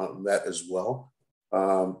comment on that as well.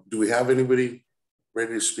 Do we have anybody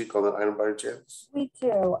ready to speak on that item by chance? We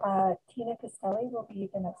do. Tina Castelli will be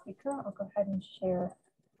the next speaker. I'll go ahead and share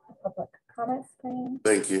the public comment screen.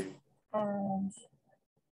 Thank you. And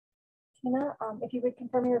Tina, if you would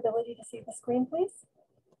confirm your ability to see the screen, please.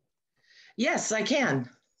 Yes, I can.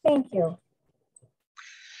 Thank you.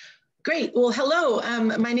 Great. Well, hello.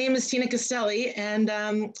 My name is Tina Castelli, and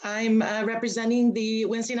I'm representing the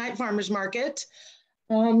Wednesday Night Farmers Market.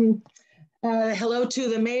 Hello to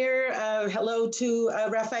the mayor. Hello to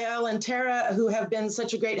Raphael and Tara, who have been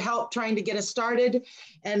such a great help trying to get us started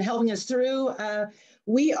and helping us through.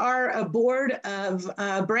 We are a board of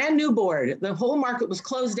a brand new board. The whole market was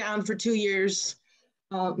closed down for 2 years.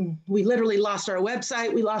 We literally lost our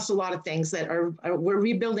website. We lost a lot of things that we're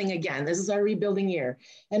rebuilding again. This is our rebuilding year.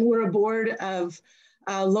 And we're a board of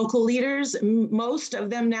local leaders. Most of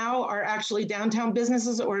them now are actually downtown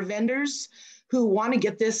businesses or vendors who want to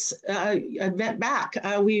get this event back.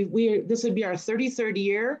 This would be our 33rd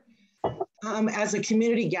year as a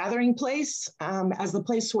community gathering place, as the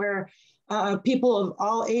place where people of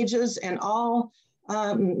all ages and all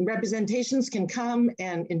representations can come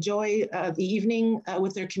and enjoy the evening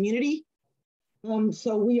with their community.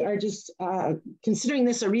 So we are just considering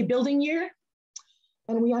this a rebuilding year.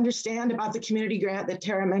 And we understand about the community grant that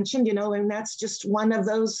Tara mentioned, you know, and that's just one of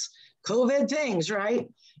those COVID things, right?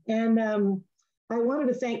 And I wanted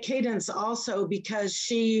to thank Cadence also because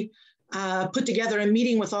she put together a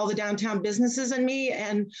meeting with all the downtown businesses and me,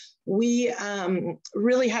 and we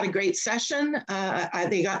really had a great session.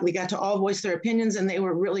 We got to all voice their opinions, and they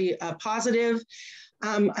were really positive.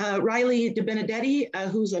 Riley DeBenedetti,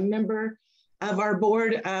 who's a member of our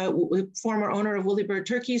board, former owner of Woolly Bird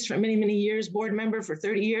Turkeys for many, many years, board member for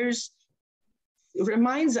 30 years,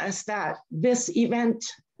 reminds us that this event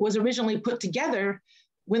was originally put together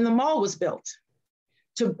when the mall was built.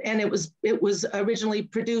 And it was originally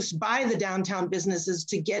produced by the downtown businesses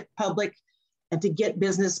to get public and to get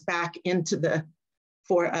business back into the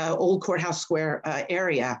Old Courthouse Square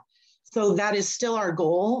area. So that is still our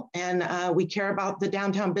goal. And we care about the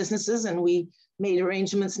downtown businesses, and we made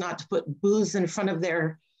arrangements not to put booths in front of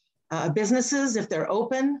their businesses if they're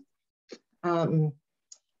open.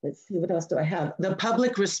 Let's see, what else do I have? The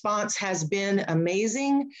public response has been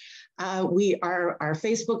amazing. Our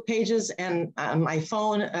Facebook pages and my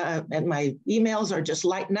phone and my emails are just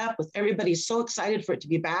lighting up with everybody so excited for it to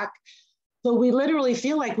be back. So we literally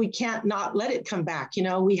feel like we can't not let it come back. You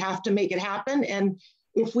know, we have to make it happen. And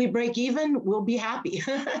if we break even, we'll be happy.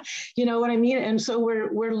 You know what I mean? And so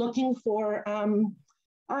we're looking for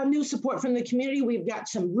new support from the community. We've got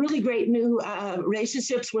some really great new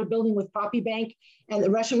relationships we're building with Poppy Bank and the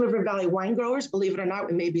Russian River Valley wine growers. Believe it or not,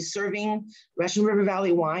 we may be serving Russian River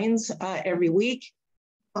Valley wines every week.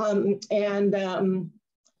 We're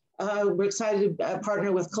excited to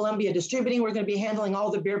partner with Columbia Distributing. We're going to be handling all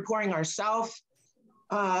the beer pouring ourselves.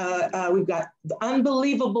 We've got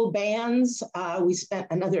unbelievable bands. We spent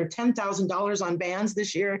another $10,000 on bands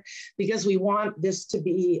this year because we want this to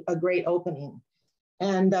be a great opening.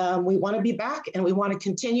 And we want to be back, and we want to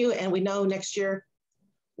continue. And we know next year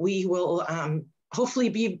we will hopefully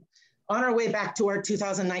be on our way back to our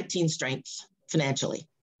 2019 strengths financially.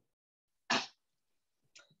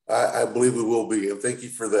 I believe we will be. And thank you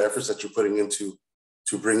for the efforts that you're putting into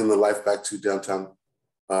bringing the life back to downtown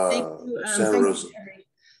Santa Rosa.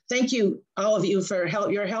 Thank you, all of you, for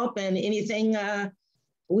your help and anything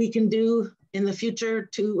we can do in the future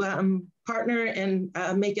to partner and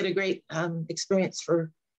make it a great experience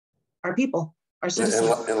for our people, our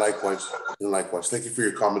citizens. And likewise. Thank you for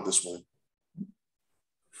your comment this morning.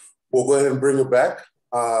 We'll go ahead and bring it back.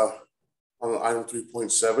 on item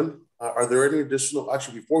 3.7. Are there any additional,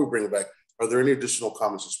 actually, before we bring it back, are there any additional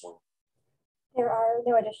comments this morning? There are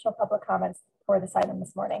no additional public comments for this item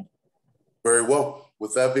this morning. Very well.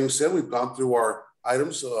 With that being said, we've gone through our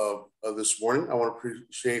items of this morning. I want to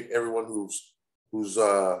appreciate everyone who's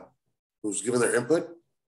given their input,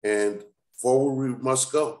 and forward we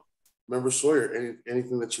must go. Member Sawyer,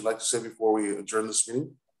 anything that you'd like to say before we adjourn this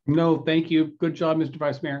meeting? No, thank you. Good job, Mr.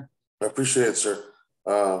 Vice Mayor. I appreciate it, sir.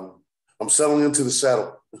 I'm settling into the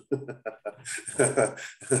saddle.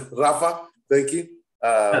 Rafa, thank you.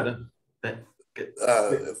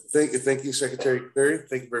 Thank you, Secretary Perry.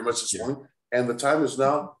 Thank you very much this morning. And the time is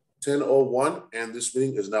now 10:01, and this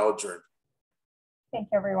meeting is now adjourned. Thank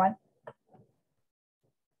you, everyone.